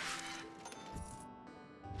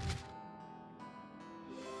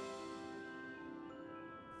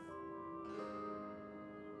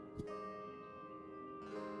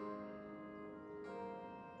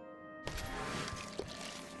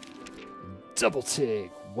 Double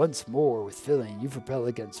take. Once more with filling, you've repelled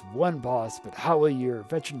against 1 boss, but how will your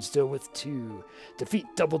veterans deal with 2? Defeat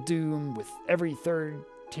Double Doom with every 3rd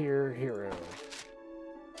tier hero.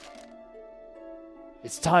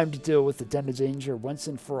 It's time to deal with the Den of Danger once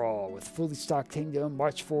and for all. With fully stocked kingdom,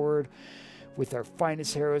 march forward with our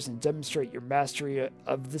finest heroes and demonstrate your mastery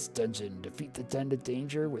of this dungeon. Defeat the Den of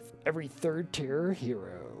Danger with every 3rd tier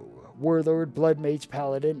hero. Warlord, Blood Mage,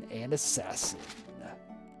 Paladin, and Assassin.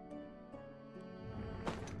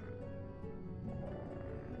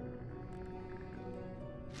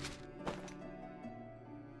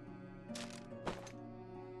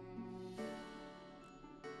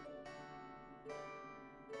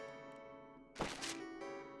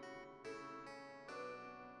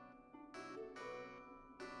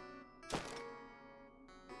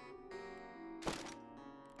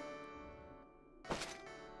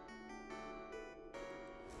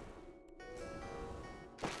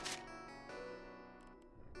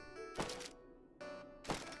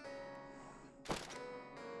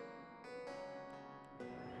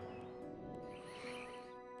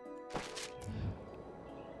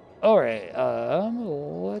 Alright,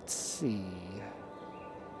 let's see.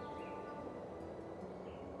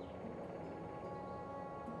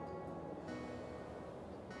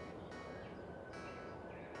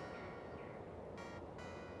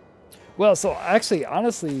 Well, so actually,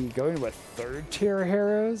 honestly, going with 3rd tier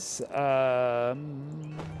heroes, oh,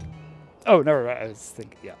 never mind, I was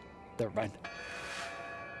thinking, yeah, never mind.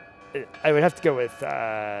 I would have to go with,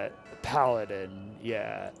 Paladin,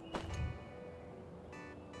 yeah.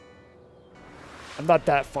 I'm not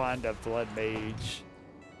that fond of Blood Mage.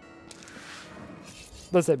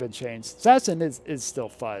 Unless they've been changed. Assassin is still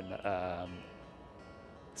fun, as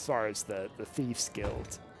far as the Thief's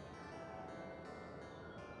Guild.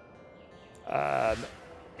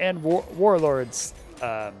 And Warlord's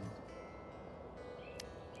kind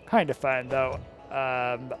of fun, though.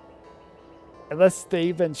 Unless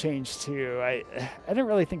they've been changed too. I didn't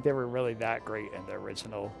really think they were really that great in the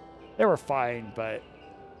original. They were fine, but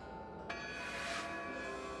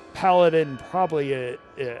Paladin probably,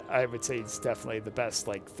 I would say, is definitely the best,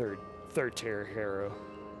 like, third tier hero.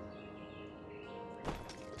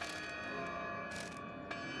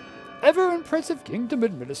 Ever impressive kingdom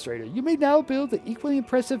administrator, you may now build the equally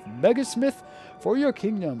impressive megasmith for your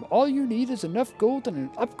kingdom. All you need is enough gold and an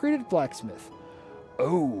upgraded blacksmith.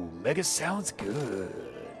 Oh, mega sounds good.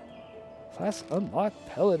 Class unlocked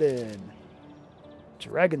Paladin.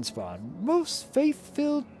 Dragon spawn, most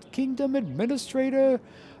faith-filled kingdom administrator.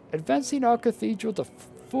 Advancing our cathedral to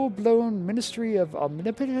full-blown Ministry of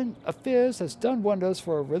Omnipotent Affairs has done wonders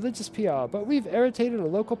for religious PR, but we've irritated a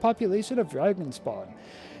local population of dragon spawn.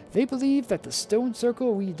 They believe that the stone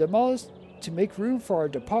circle we demolished To make room for our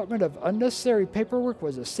department of unnecessary paperwork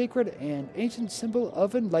was a sacred and ancient symbol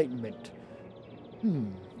of enlightenment.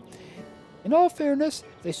 In all fairness,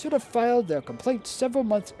 they should have filed their complaint several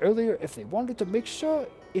months earlier if they wanted to make sure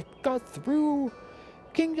it got through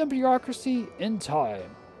kingdom bureaucracy in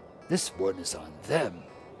time. This one is on them.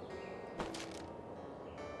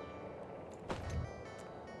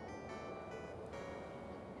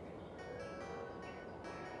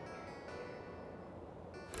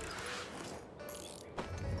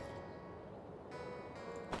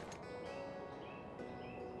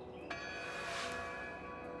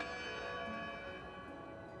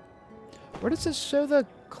 Where does it show the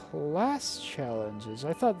class challenges?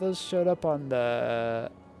 I thought those showed up on the...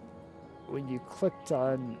 when you clicked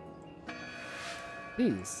on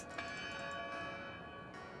these.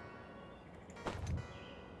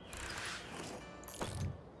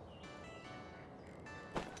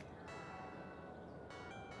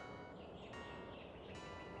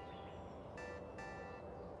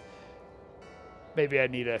 Maybe I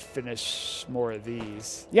need to finish more of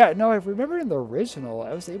these. Yeah, no, I remember in the original,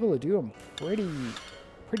 I was able to do them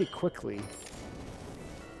pretty quickly.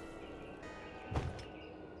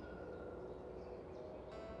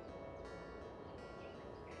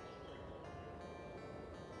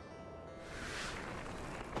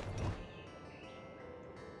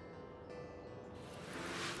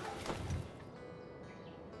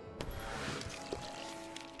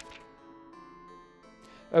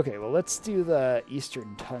 Okay, well, let's do the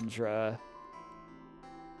Eastern Tundra.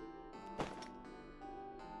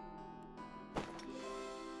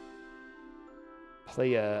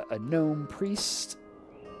 Play a gnome priest.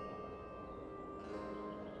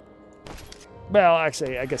 Well,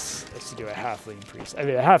 actually, I guess I should do a halfling priest. I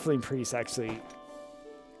mean, a halfling priest actually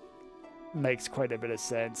makes quite a bit of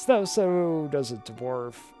sense. Though, so does a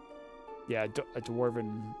dwarf. Yeah, a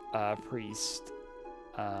dwarven priest.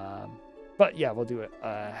 But yeah, we'll do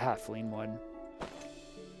a halfling one.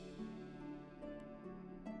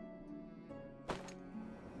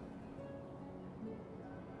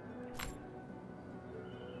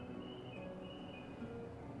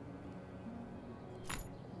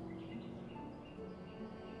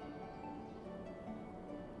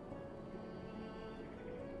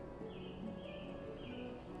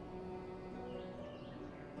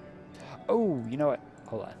 Oh, you know what?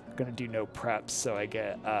 Hold on. I'm gonna do no preps so I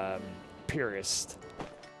get Purist.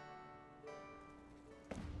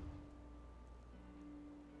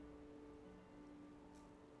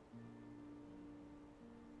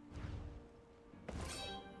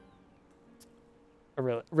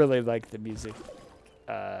 I really like the music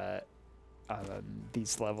on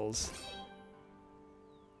these levels.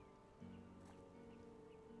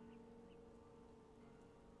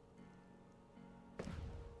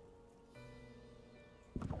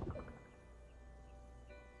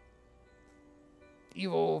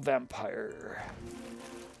 Evil vampire.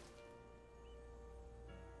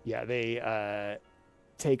 Yeah, they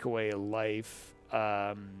take away life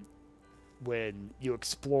when you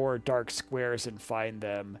explore dark squares and find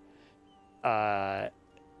them.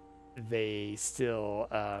 They still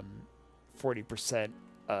 40%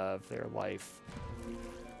 of their life.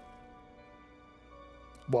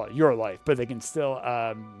 Well, your life, but they can still.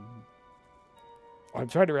 I'm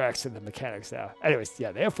trying to react to the mechanics now. Anyways,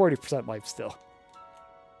 yeah, they have 40% life still.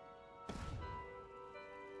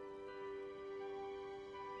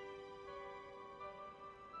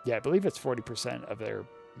 Yeah, I believe it's 40% of their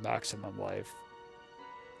maximum life.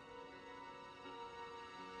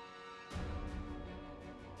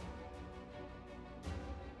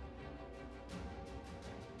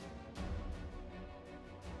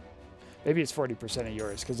 Maybe it's 40% of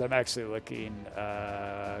yours, because I'm actually looking,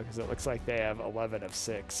 because it looks like they have 11 of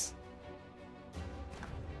 6.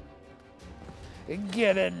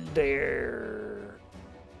 Get in there.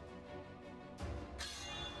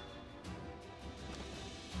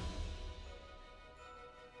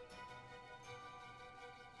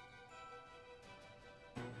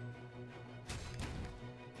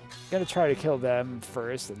 Gonna try to kill them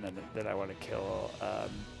first, and then I want to kill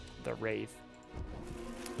the Wraith.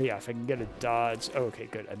 But yeah, if I can get a dodge. Oh, okay,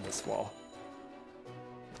 good. And this wall.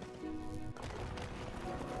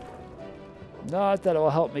 Not that it will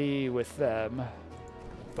help me with them,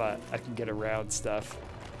 but I can get around stuff.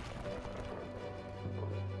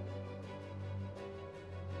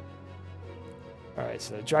 Alright,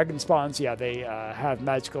 so dragon spawns, yeah, they have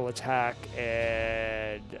magical attack,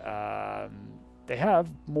 and they have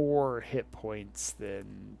more hit points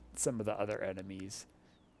than some of the other enemies.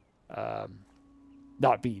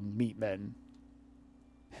 Not being meat men.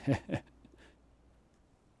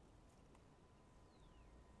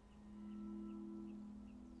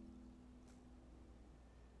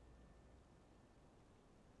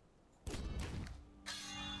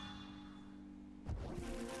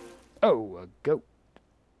 Oh, a goat.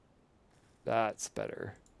 That's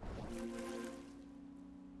better.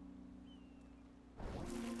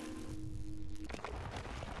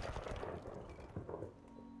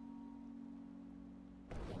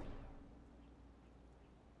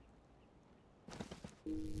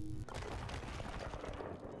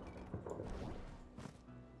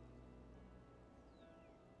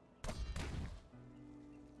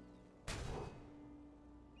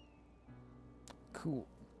 Cool.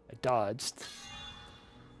 I dodged.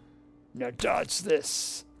 Now dodge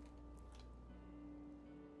this.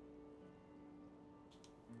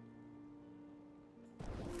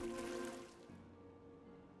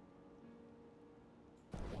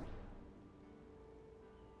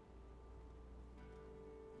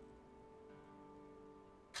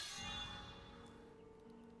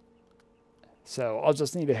 So I'll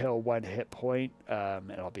just need to heal 1 hit point,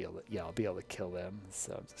 and I'll be able to, I'll be able to kill them.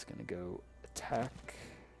 So I'm just gonna go attack.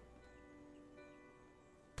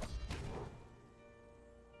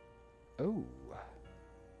 Oh.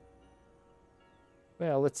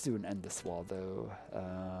 Well, let's do an end this wall though.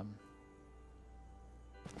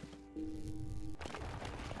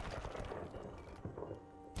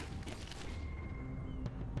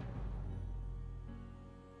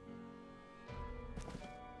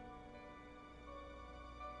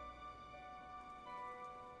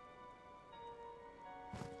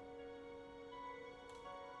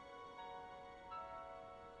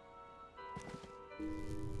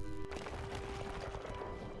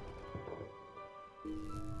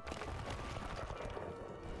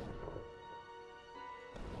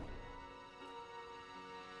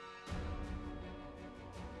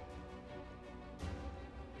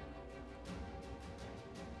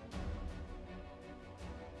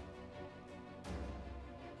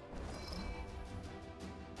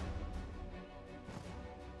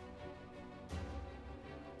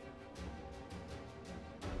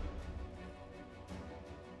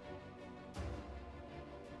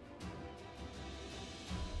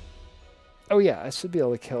 Oh yeah, I should be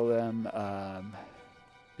able to kill them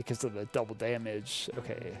because of the double damage.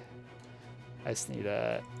 Okay. I just need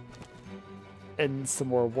to end some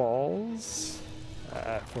more walls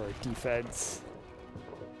for defense.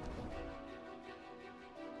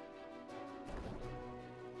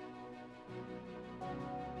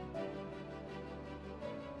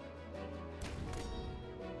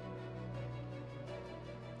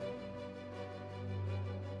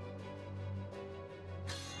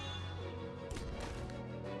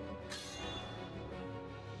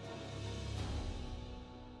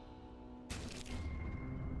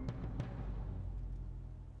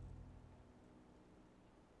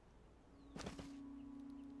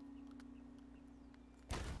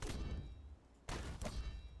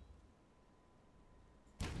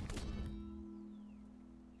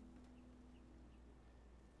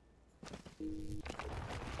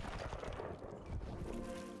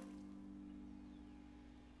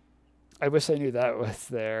 I wish I knew that was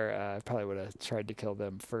there. I probably would have tried to kill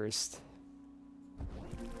them first.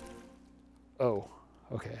 Oh,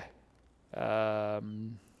 okay.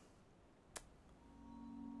 Trying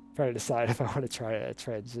to decide if I want to try to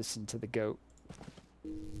transition to the goat.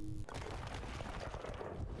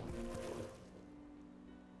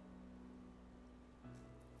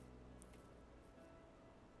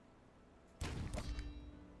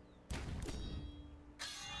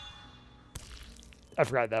 I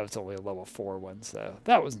forgot that was only a level 4 one, so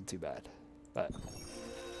that wasn't too bad. But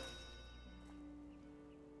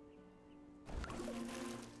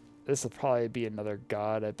this will probably be another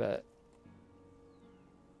god, I bet.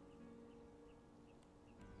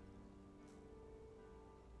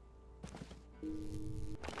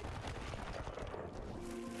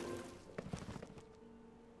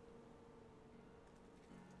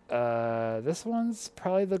 This one's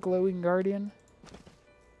probably the glowing guardian.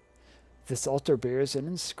 This altar bears an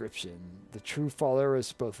inscription. The true follower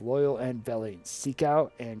is both loyal and valiant. Seek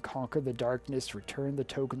out and conquer the darkness. Return the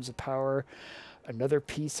tokens of power. Another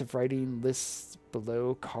piece of writing lists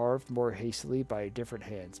below, carved more hastily by different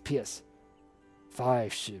hands. P.S.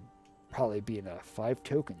 5 should probably be enough. 5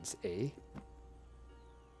 tokens, eh?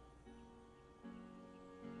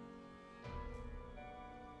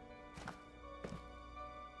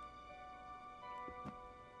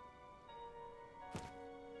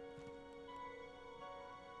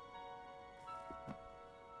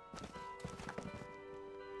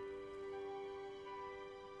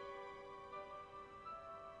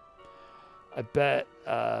 I bet,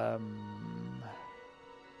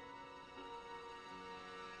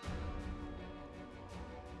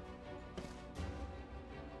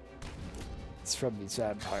 it's from these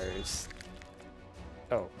vampires.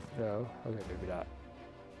 Oh, no. Okay, maybe not.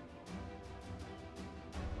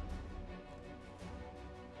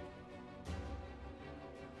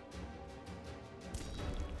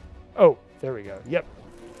 Oh, there we go. Yep.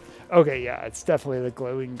 Okay, yeah, it's definitely the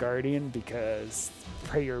glowing guardian because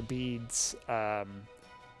prayer beads.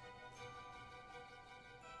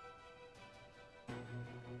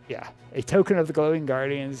 Yeah, a token of the glowing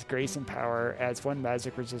guardian's grace and power adds 1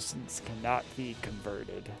 magic resistance, cannot be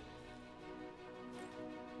converted.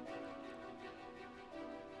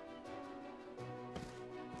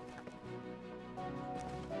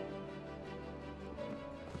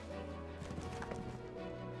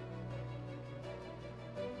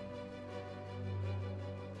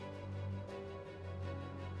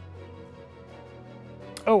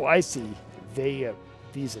 Oh, I see. They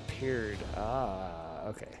these appeared. Ah,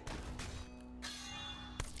 okay.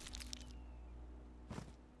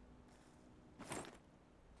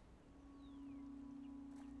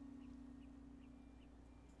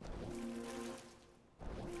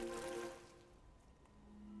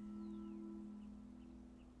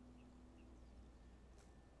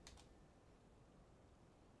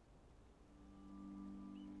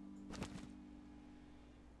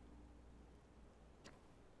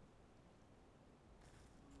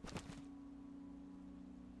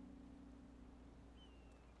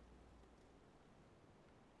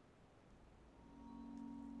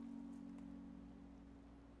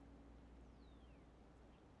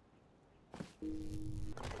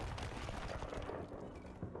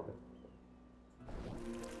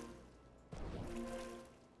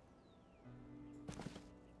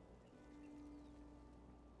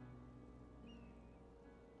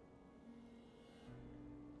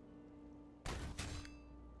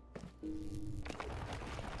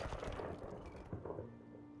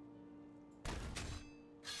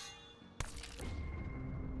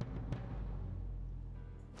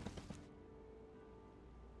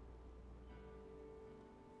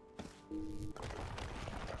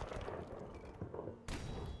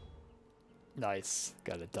 Nice.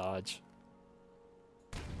 Got a dodge.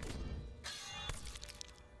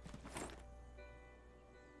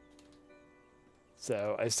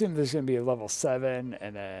 So I assume there's going to be a level 7,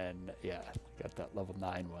 and then, yeah, got that level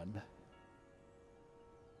 9 one.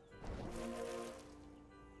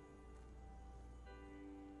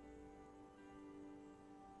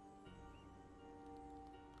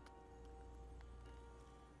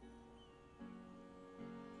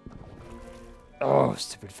 Oh,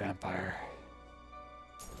 stupid vampire.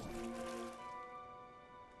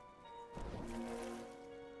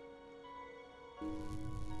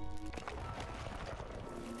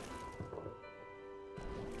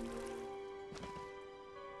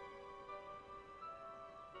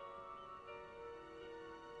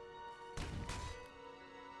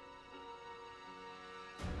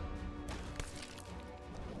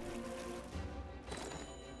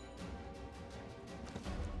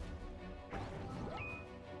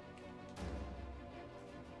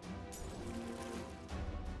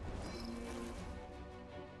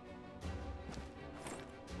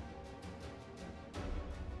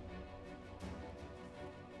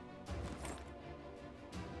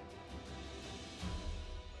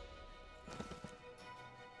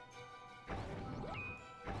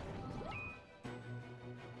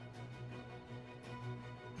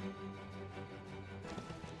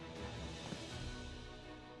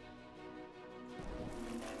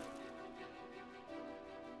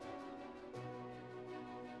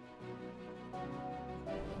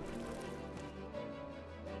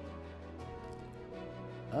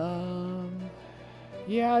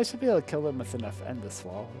 Yeah, I should be able to kill them with enough endless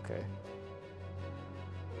wall. Okay.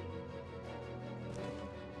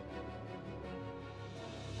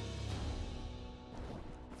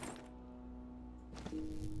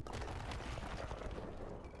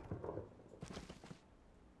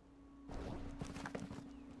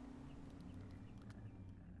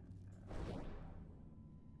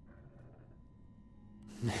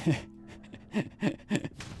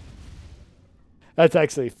 That's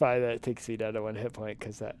actually fine that it takes me down to 1 hit point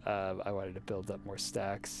because I wanted to build up more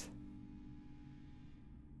stacks.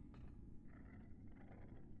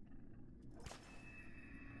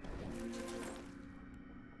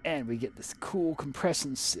 And we get this cool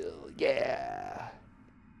compression seal. Yeah.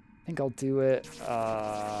 I think I'll do it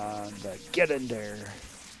on the get in there.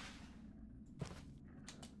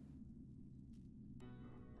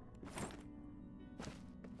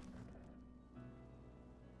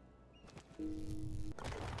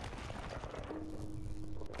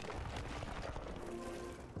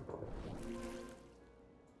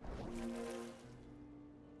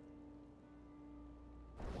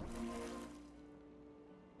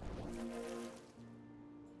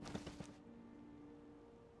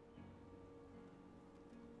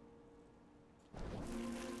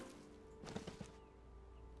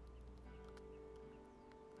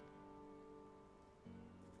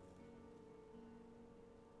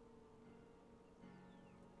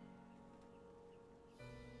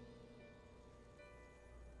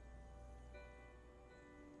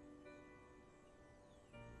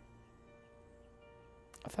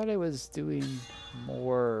 thought I was doing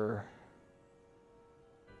more...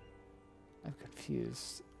 I'm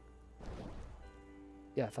confused.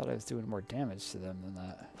 Yeah, I thought I was doing more damage to them than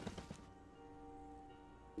that.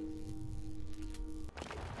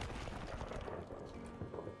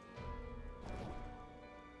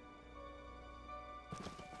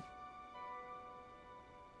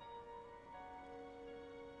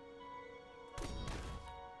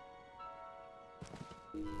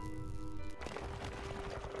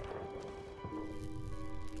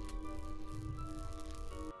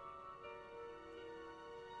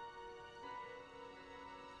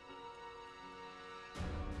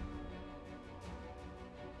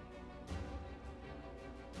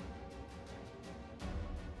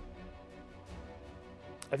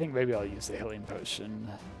 I think maybe I'll use the healing potion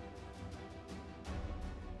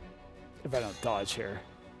if I don't dodge here.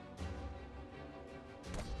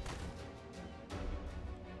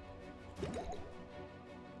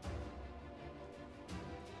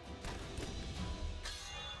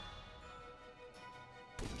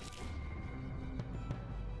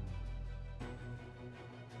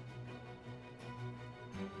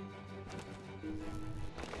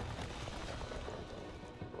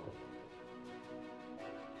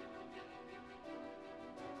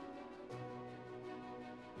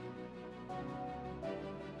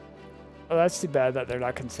 Oh, that's too bad that they're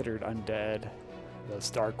not considered undead, those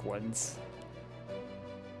dark ones.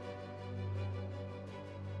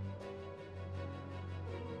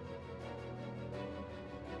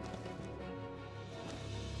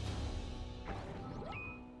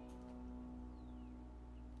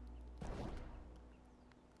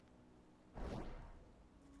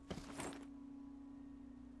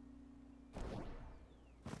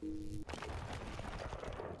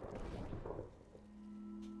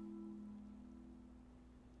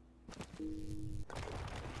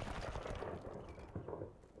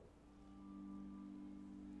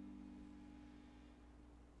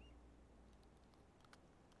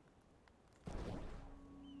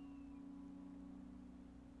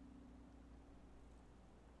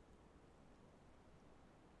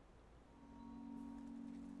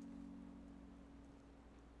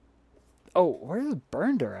 Oh, where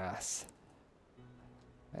burned her ass?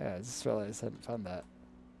 Yeah, I just realized I hadn't found that.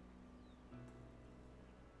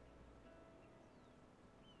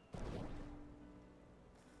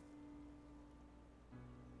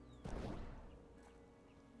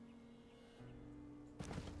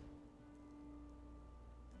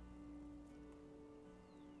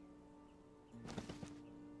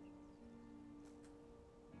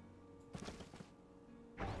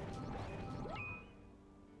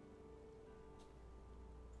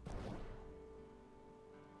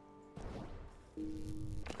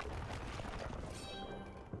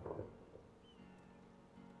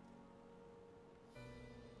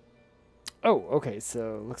 Oh, okay,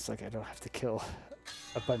 so looks like I don't have to kill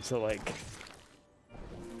a bunch of, like...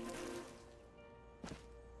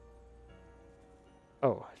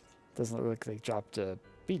 Oh, doesn't look like they dropped a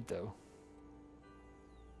bead, though.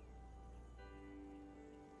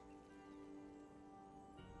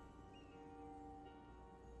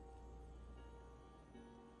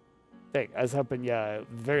 Dang, I was hoping, yeah, at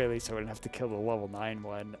the very least I wouldn't have to kill the level 9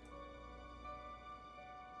 one.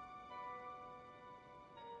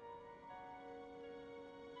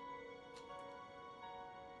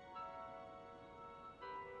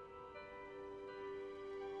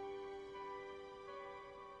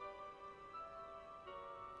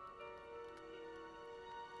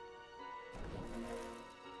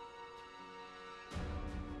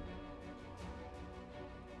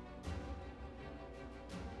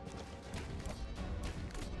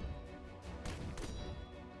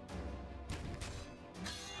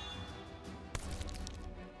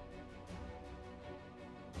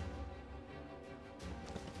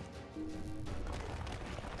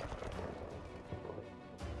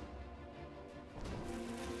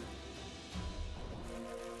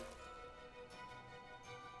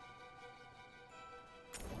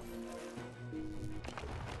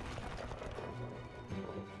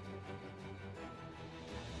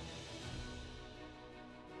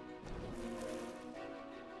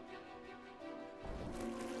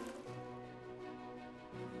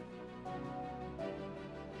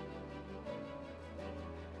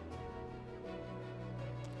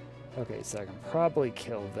 Okay, so I can probably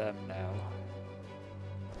kill them now.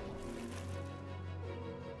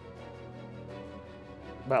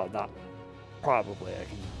 Well, not probably. I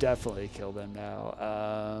can definitely kill them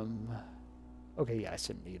now. Okay, yeah, I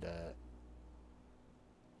shouldn't need to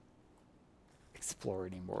explore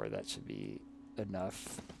anymore. That should be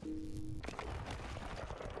enough.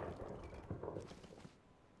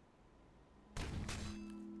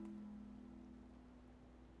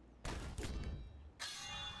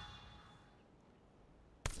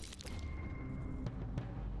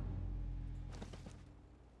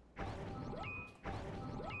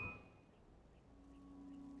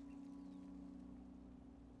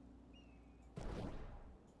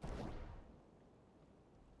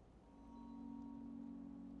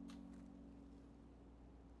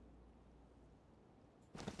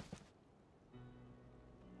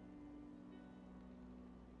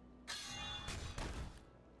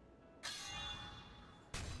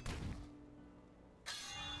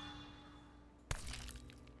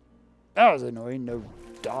 That was annoying. No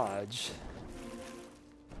dodge.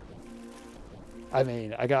 I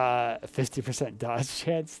mean, I got a 50% dodge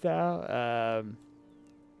chance now.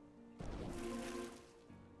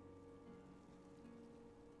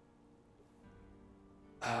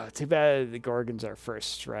 Oh, too bad the Gorgons are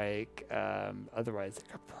first strike. Otherwise,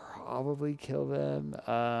 I could probably kill them.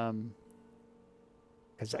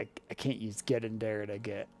 Because I can't use Get in there to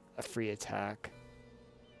get a free attack.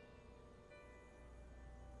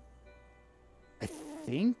 I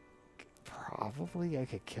think probably I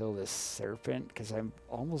could kill this serpent because I'm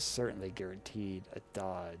almost certainly guaranteed a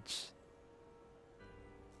dodge.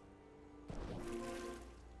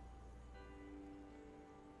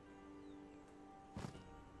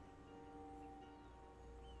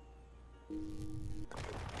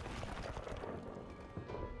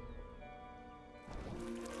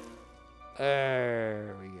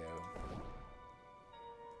 There we go.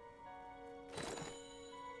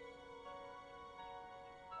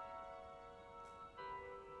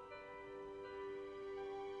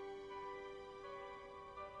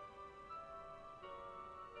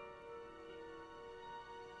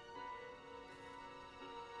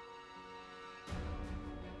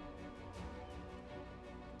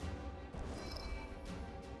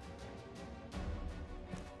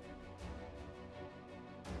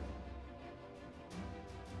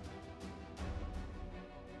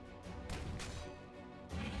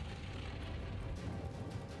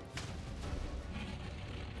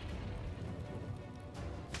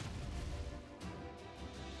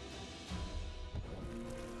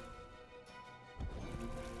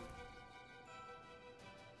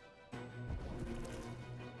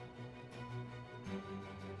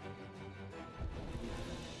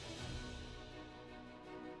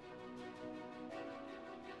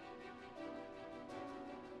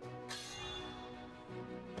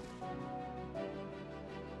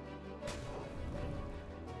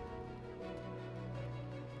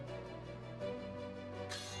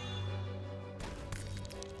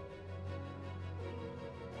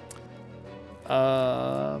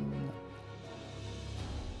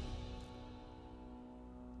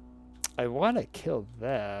 I want to kill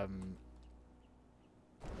them.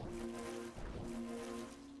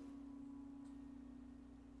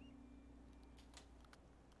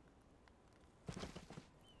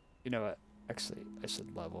 You know what? Actually, I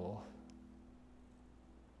should level.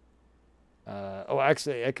 Oh,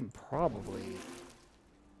 actually, I can probably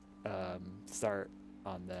start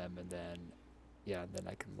on them and then, yeah, then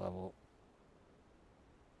I can level.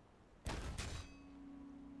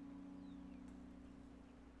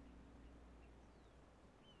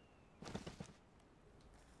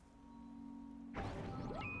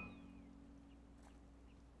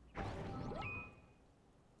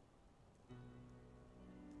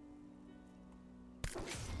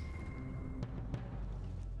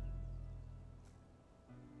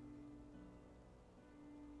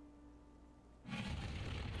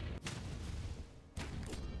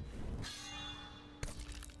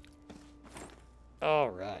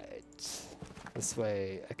 All right. This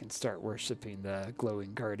way I can start worshipping the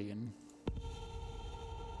glowing guardian.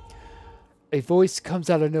 A voice comes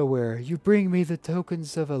out of nowhere. You bring me the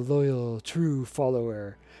tokens of a loyal, true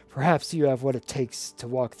follower. Perhaps you have what it takes to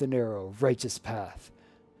walk the narrow, righteous path.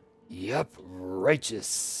 Yup,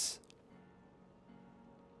 righteous.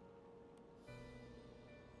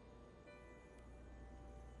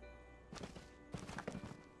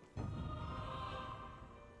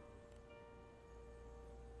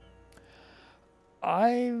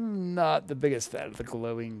 I'm not the biggest fan of the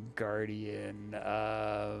glowing guardian.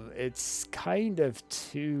 It's kind of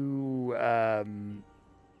too...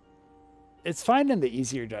 it's fine in the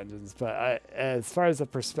easier dungeons, but as far as the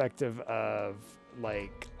perspective of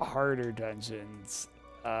like harder dungeons,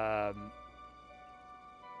 I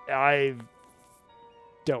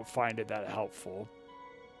don't find it that helpful.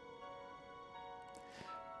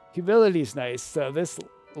 Humility is nice, so this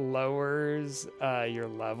lowers your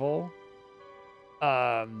level.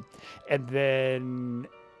 And then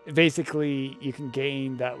basically you can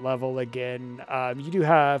gain that level again. You do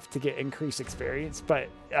have to get increased experience, but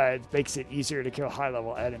it makes it easier to kill high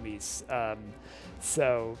level enemies.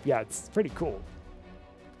 So yeah, it's pretty cool.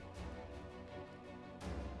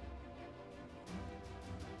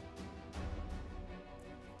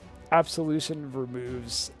 Absolution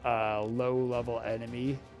removes a low level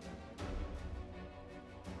enemy.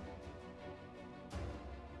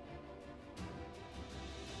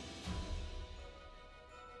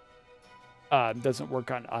 Doesn't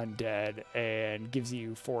work on undead and gives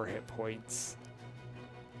you 4 hit points.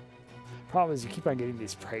 Problem is you keep on getting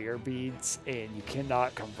these prayer beads and you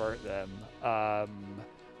cannot convert them.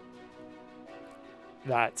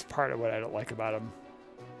 That's part of what I don't like about him.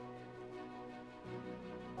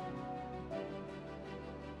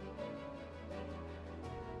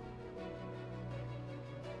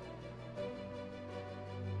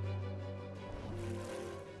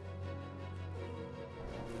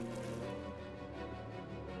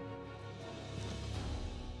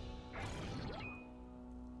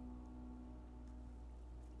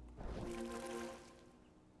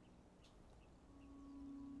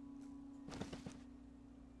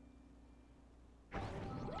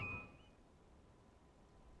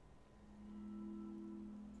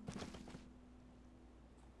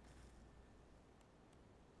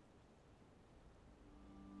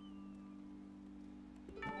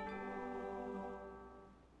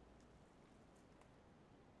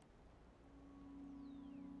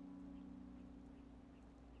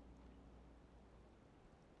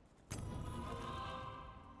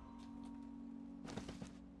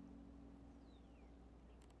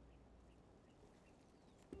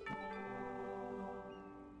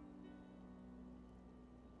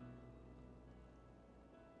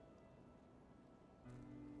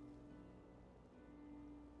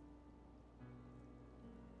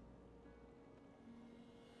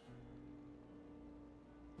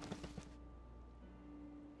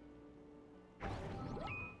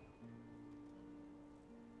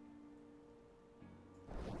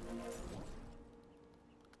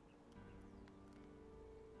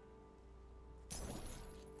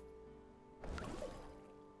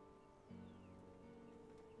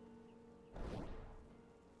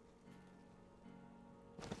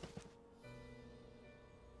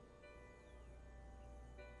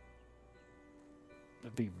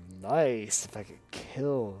 It'd be nice if I could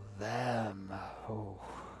kill them. Oh.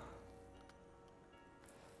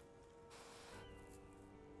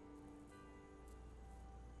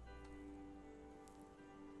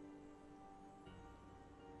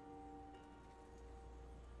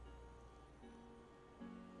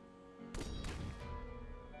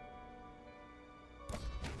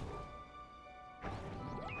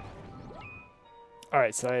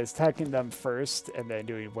 Alright, so I was attacking them first, and then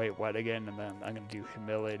doing wait what again, and then I'm going to do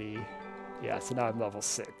humility. Yeah, so now I'm level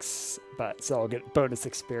 6, but so I'll get bonus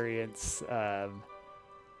experience, because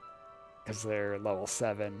they're level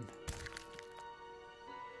 7.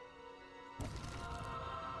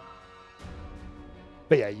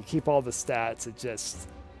 But yeah, you keep all the stats, it just,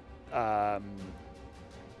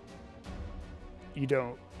 you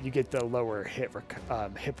get the lower hit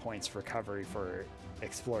points recovery for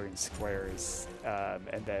exploring squares,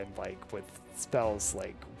 and then like with spells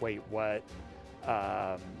like wait what,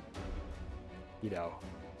 you know,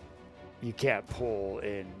 you can't pull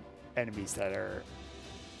in enemies that are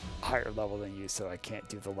higher level than you, so I can't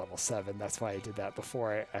do the level 7. That's why I did that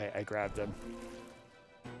before I grabbed them.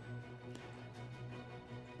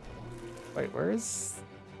 Wait, where is...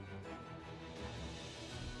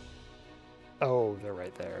 Oh, they're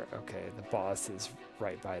right there. Okay, the boss is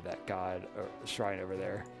right by that god shrine over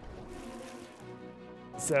there.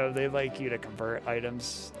 So they like you to convert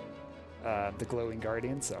items, the glowing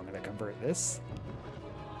guardian, so I'm going to convert this.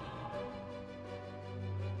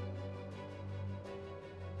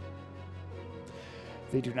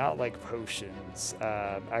 They do not like potions.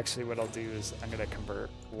 Actually, what I'll do is I'm going to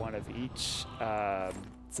convert one of each.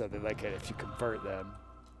 So they like it if you convert them,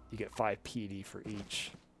 you get 5 PD for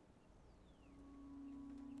each.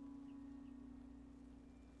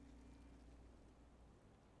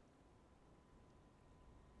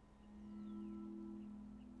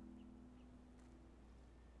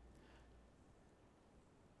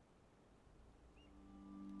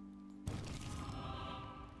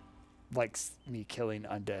 Likes me killing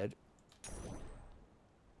undead.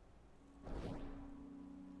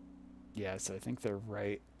 Yeah, so I think they're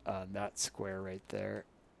right on that square right there.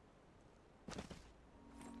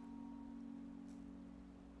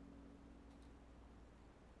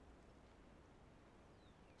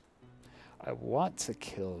 I want to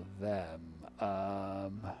kill them.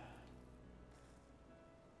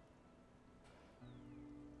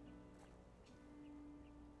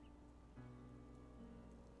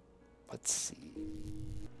 Let's see.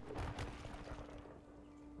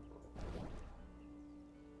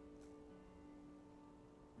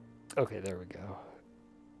 Okay, there we go.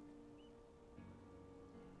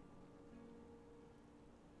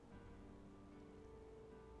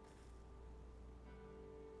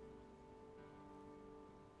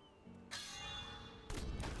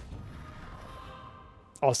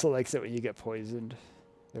 Also likes it when you get poisoned.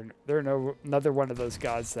 They're another one of those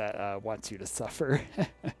gods that wants you to suffer.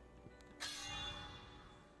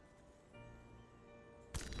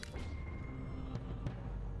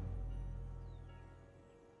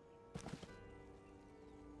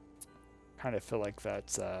 Kind of feel like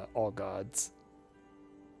that's all gods.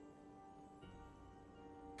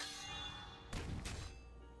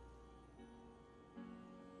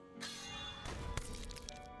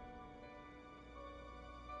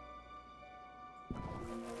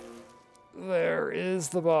 There is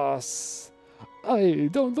the boss. I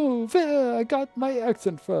don't know where I got my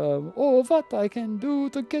accent from, or what I can do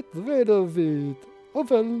to get rid of it. Oh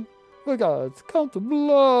well, regards, Count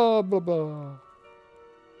blah blah blah.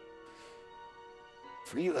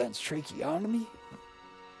 Freelance tracheotomy?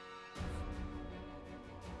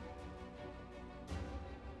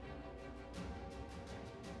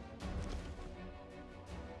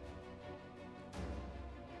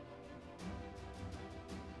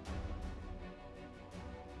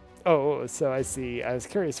 Oh, so I see. I was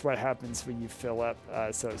curious what happens when you fill up.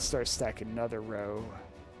 So it starts stacking another row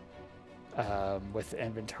with the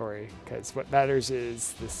inventory. Because what matters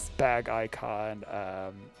is this bag icon.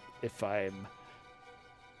 If I'm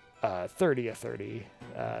 30 of 30,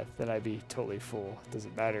 then I'd be totally full.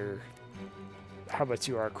 Doesn't matter how much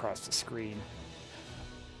you are across the screen.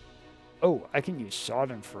 Oh, I can use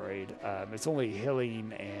Schadenfreude. It's only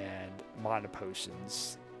healing and mana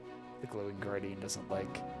potions the Glowing Guardian doesn't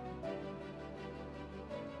like.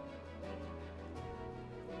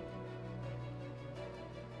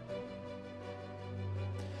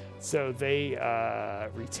 So they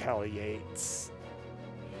retaliate.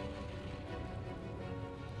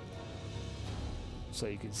 So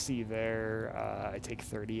you can see there, I take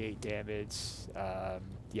 38 damage.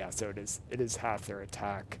 Yeah, so it is half their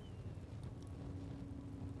attack.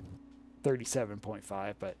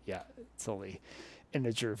 37.5, but yeah, it's only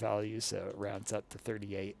integer value, so it rounds up to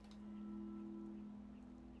 38.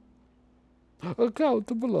 Account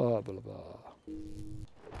blah blah blah.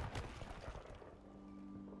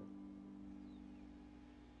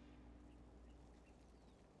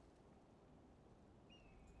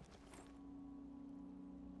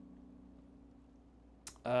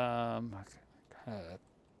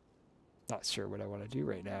 Not sure what I want to do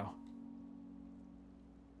right now.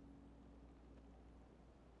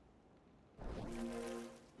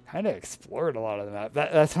 Kind of explored a lot of the map.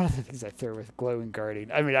 That's one of the things I threw with Glowing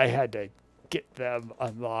Guardian. I mean, I had to get them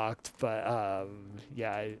unlocked, but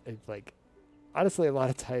yeah, I like, honestly, a lot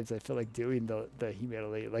of times I feel like doing the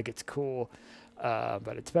humility, like it's cool,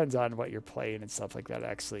 but it depends on what you're playing and stuff like that.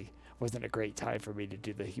 Actually, wasn't a great time for me to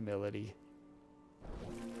do the humility.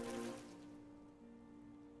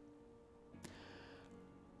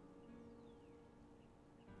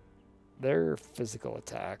 Their physical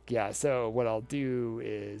attack. Yeah, so what I'll do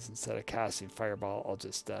is instead of casting Fireball, I'll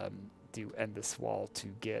just do End This Wall to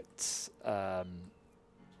get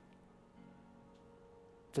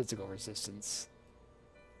physical resistance.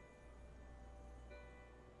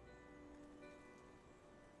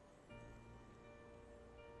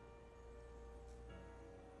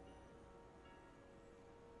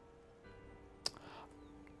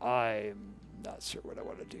 I'm not sure what I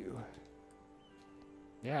want to do.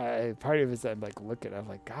 Yeah, part of it is I'm like looking, I'm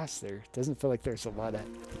like, gosh, there doesn't feel like there's a lot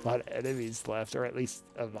of enemies left, or at least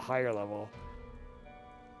of the higher level.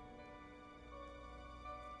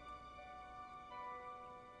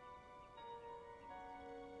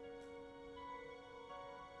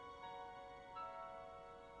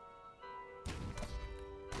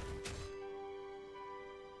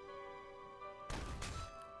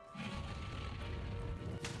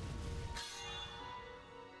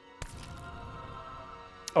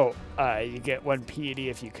 Oh, you get 1 piety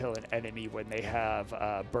if you kill an enemy when they have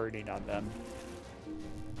burning on them.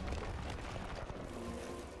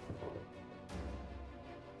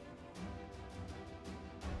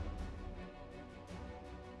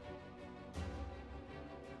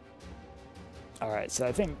 Alright, so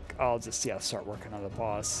I think I'll just, yeah, start working on the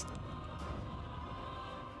boss.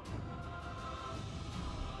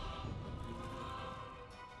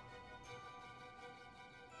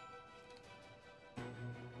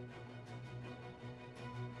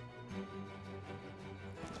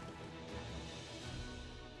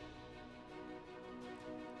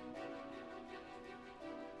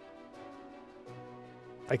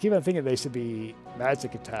 I keep on thinking they should be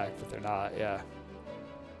magic attack, but they're not, yeah.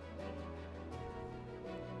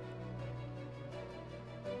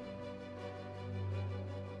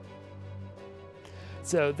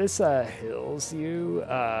 So this heals you.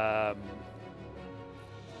 So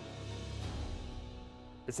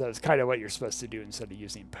it's kind of what you're supposed to do instead of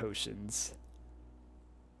using potions.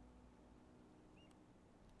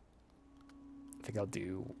 I think I'll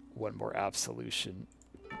do one more absolution.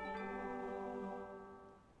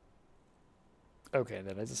 Okay,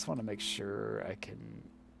 then I just want to make sure I can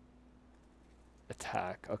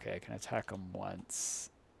attack. Okay, I can attack them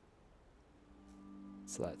once.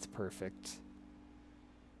 So that's perfect.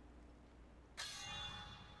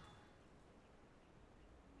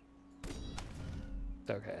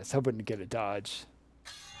 Okay, I was hoping to get a dodge.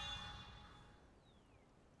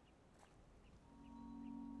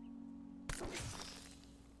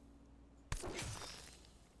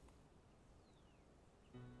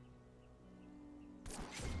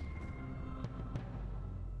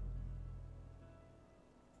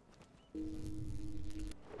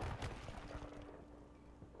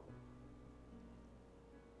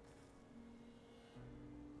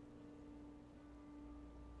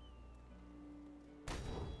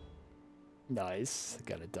 Nice.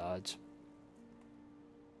 Got a dodge.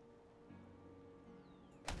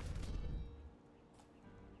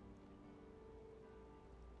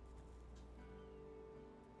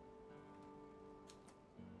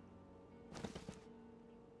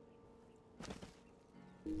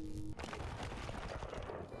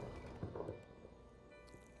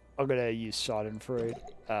 I'm gonna use Schadenfreude.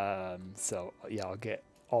 So yeah, I'll get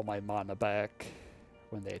all my mana back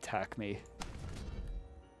when they attack me.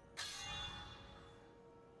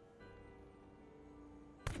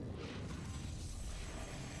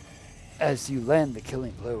 As you land the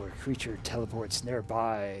killing blow, a creature teleports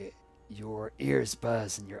nearby. Your ears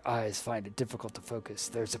buzz and your eyes find it difficult to focus.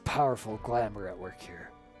 There's a powerful glamour at work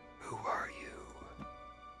here. Who are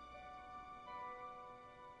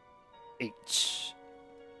you? H.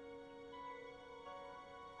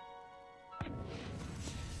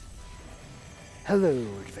 Hello,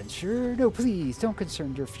 adventurer. No, please, don't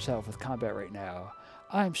concern yourself with combat right now.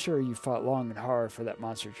 I'm sure you fought long and hard for that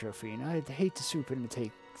monster trophy, and I'd hate to swoop in and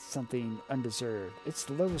take something undeserved. It's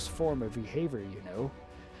the lowest form of behavior, you know.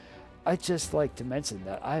 I'd just like to mention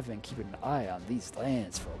that I've been keeping an eye on these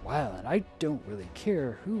lands for a while, and I don't really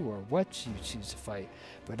care who or what you choose to fight,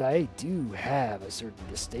 but I do have a certain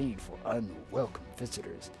disdain for unwelcome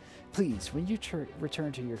visitors. Please, when you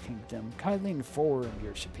return to your kingdom, kindly inform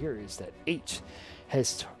your superiors that H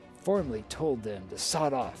has formally told them to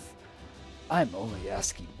sod off. I'm only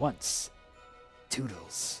asking once.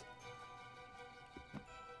 Toodles.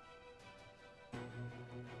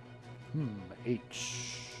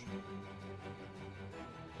 H.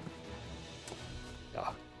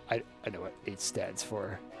 Oh, I know what H stands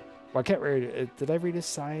for. Well, I can't read. Did I read a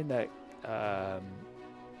sign that? I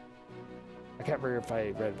can't remember if I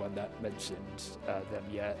read one that mentioned them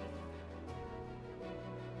yet.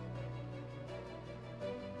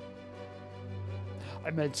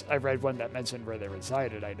 I read one that mentioned where they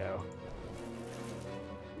resided. I know.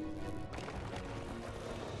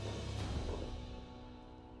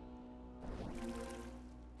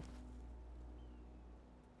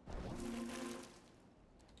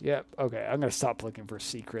 Yep. Okay. I'm gonna stop looking for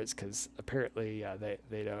secrets because apparently, yeah,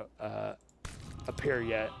 they don't appear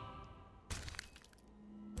yet.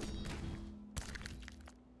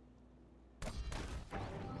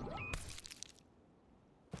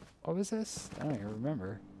 What was this? I don't even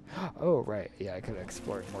remember. Oh, right. Yeah, I could have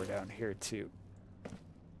explored more down here, too.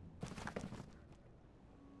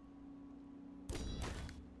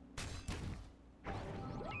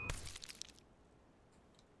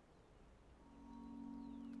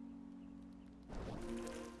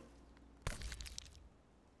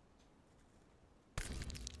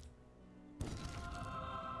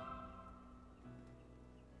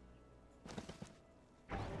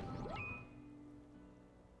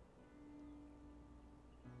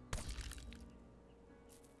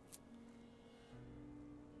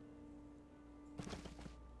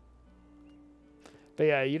 But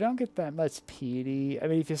yeah, you don't get that much piety. I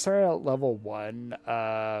mean, if you start out level 1,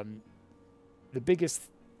 the biggest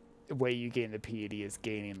way you gain the piety is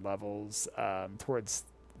gaining levels towards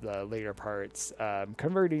the later parts.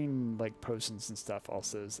 Converting like potions and stuff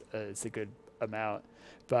also is a good amount.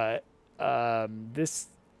 But this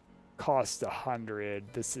costs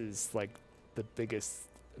 100. This is like the biggest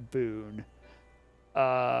boon.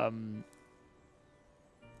 The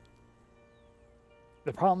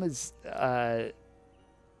problem is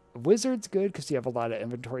Wizard's good because you have a lot of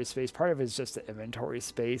inventory space. Part of it is just the inventory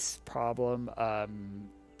space problem.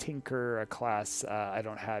 Tinker, a class I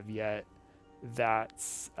don't have yet.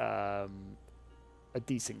 That's a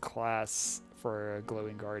decent class for a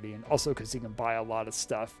Glowing Guardian. Also because you can buy a lot of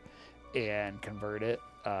stuff and convert it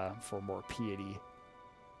for more piety.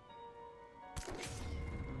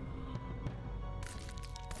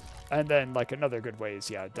 And then, like, another good way is,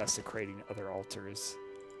 yeah, desecrating other altars.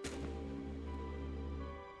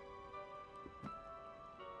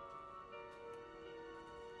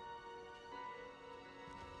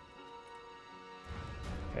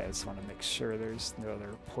 Okay, I just want to make sure there's no other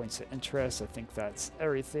points of interest. I think that's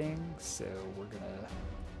everything, so we're gonna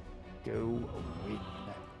go win.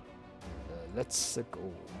 Let's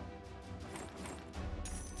go.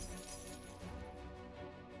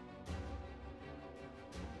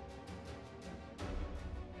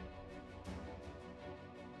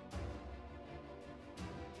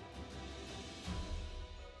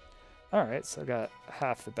 Alright, so I got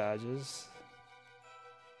half the badges.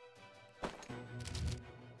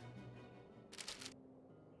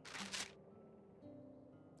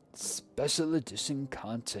 Special edition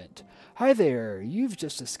content. Hi there, you've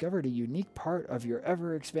just discovered a unique part of your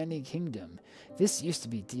ever-expanding kingdom. This used to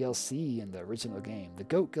be DLC in the original game. The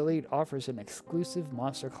Goat Guild offers an exclusive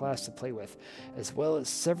monster class to play with, as well as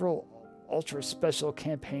several ultra special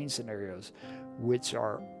campaign scenarios, which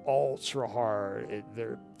are ultra hard.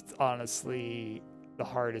 They're honestly the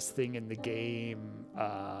hardest thing in the game,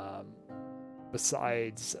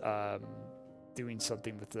 besides doing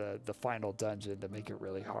something with the final dungeon to make it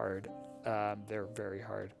really hard. They're very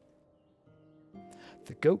hard.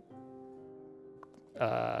 The goat.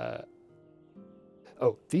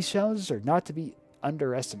 These challenges are not to be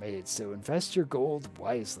underestimated, so invest your gold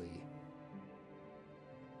wisely.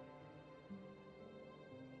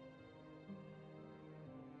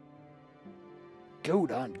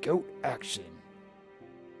 Goat on goat action.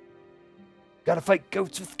 Gotta fight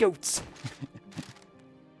goats with goats.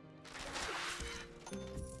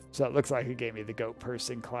 So it looks like it gave me the goat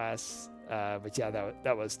person class, but yeah,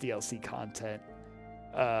 that was DLC content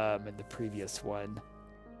in the previous one.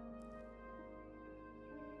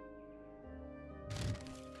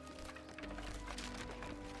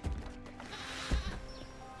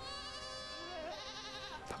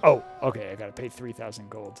 Oh, okay, I gotta pay 3,000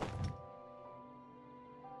 gold.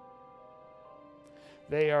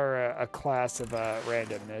 They are a class of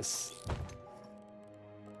randomness.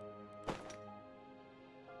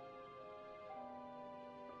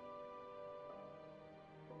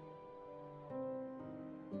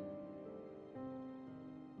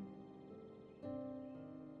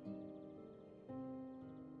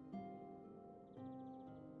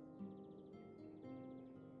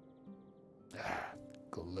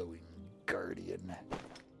 Glowing guardian.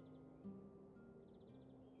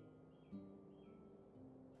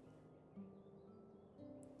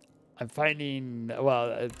 I'm finding,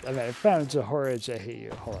 well, I found Jahora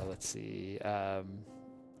Jahiyu. Hold on, let's see. I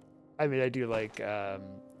mean, I do like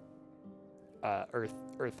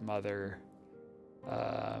Earth Mother,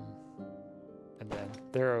 and then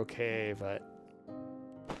they're okay, but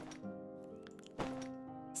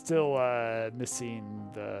still missing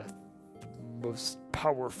the most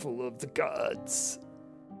powerful of the gods.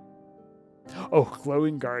 Oh,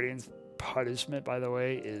 Glowing Guardian's punishment, by the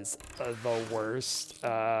way, is the worst.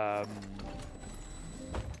 Well,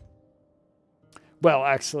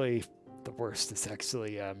 actually, the worst is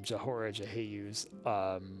actually Jahora Jahiyu's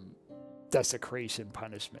desecration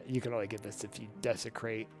punishment. You can only get this if you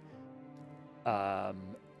desecrate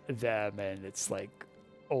them, and it's like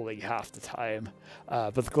only half the time.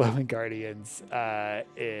 But the Glowing Guardians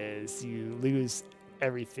is you lose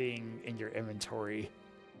everything in your inventory.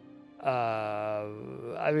 I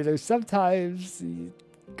mean, there's sometimes it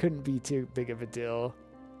couldn't be too big of a deal.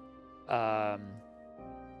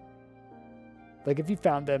 Like if you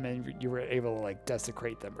found them and you were able to like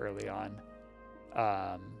desecrate them early on.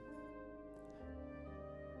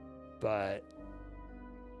 But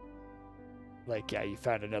like, yeah, you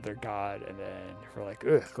found another god and then we're like,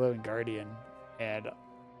 ugh, Glowing Guardian. And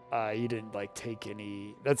you didn't like take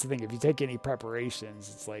any, that's the thing, if you take any preparations,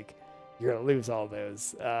 it's like, you're gonna lose all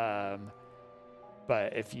those.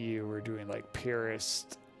 But if you were doing like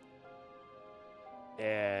Purist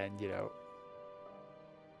and, you know,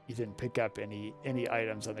 you didn't pick up any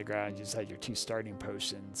items on the ground, you just had your 2 starting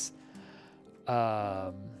potions.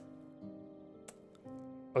 Oh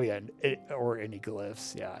yeah, or any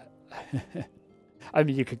glyphs, yeah. I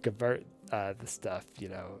mean, you could convert the stuff, you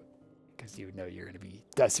know, because you know you're going to be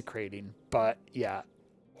desecrating. But yeah,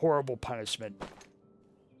 horrible punishment.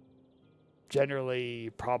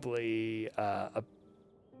 Generally, probably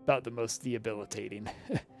about the most debilitating.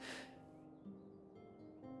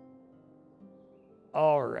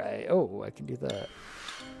 All right. Oh, I can do that.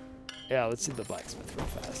 Yeah, let's do the blacksmith real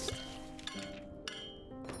fast.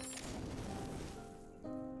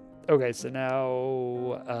 Okay, so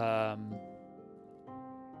now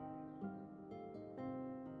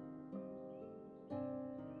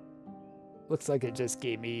looks like it just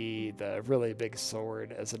gave me the really big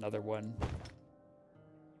sword as another one.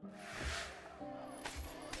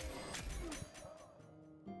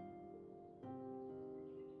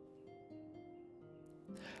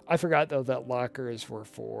 I forgot though that lockers were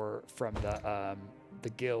from the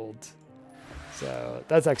guild, so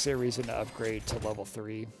that's actually a reason to upgrade to level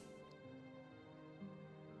 3.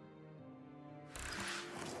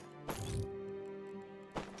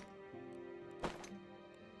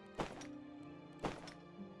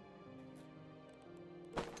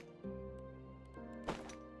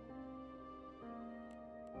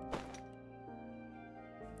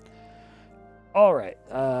 All right,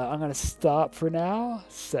 I'm going to stop for now.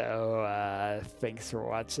 So thanks for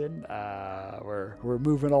watching. We're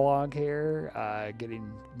moving along here,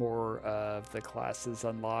 getting more of the classes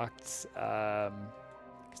unlocked. So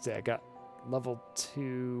I got level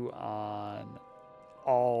 2 on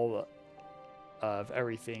all of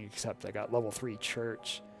everything except I got level 3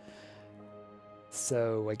 church.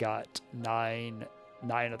 So I got nine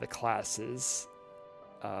of the classes.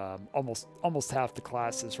 Almost half the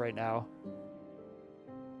classes right now.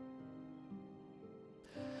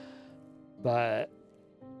 But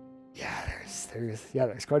yeah,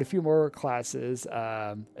 there's quite a few more classes,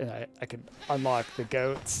 and I can unlock the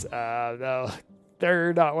goats. Though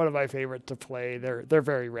they're not one of my favorite to play. They're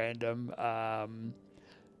very random,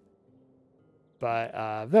 but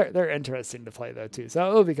they're interesting to play though too. So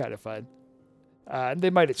it'll be kind of fun. And they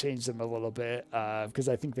might have changed them a little bit because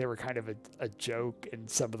I think they were kind of a joke in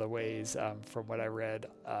some of the ways from what I read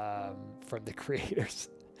from the creators.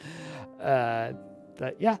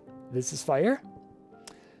 But yeah. This is Phyre,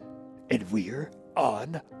 and we're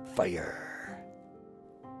on fire.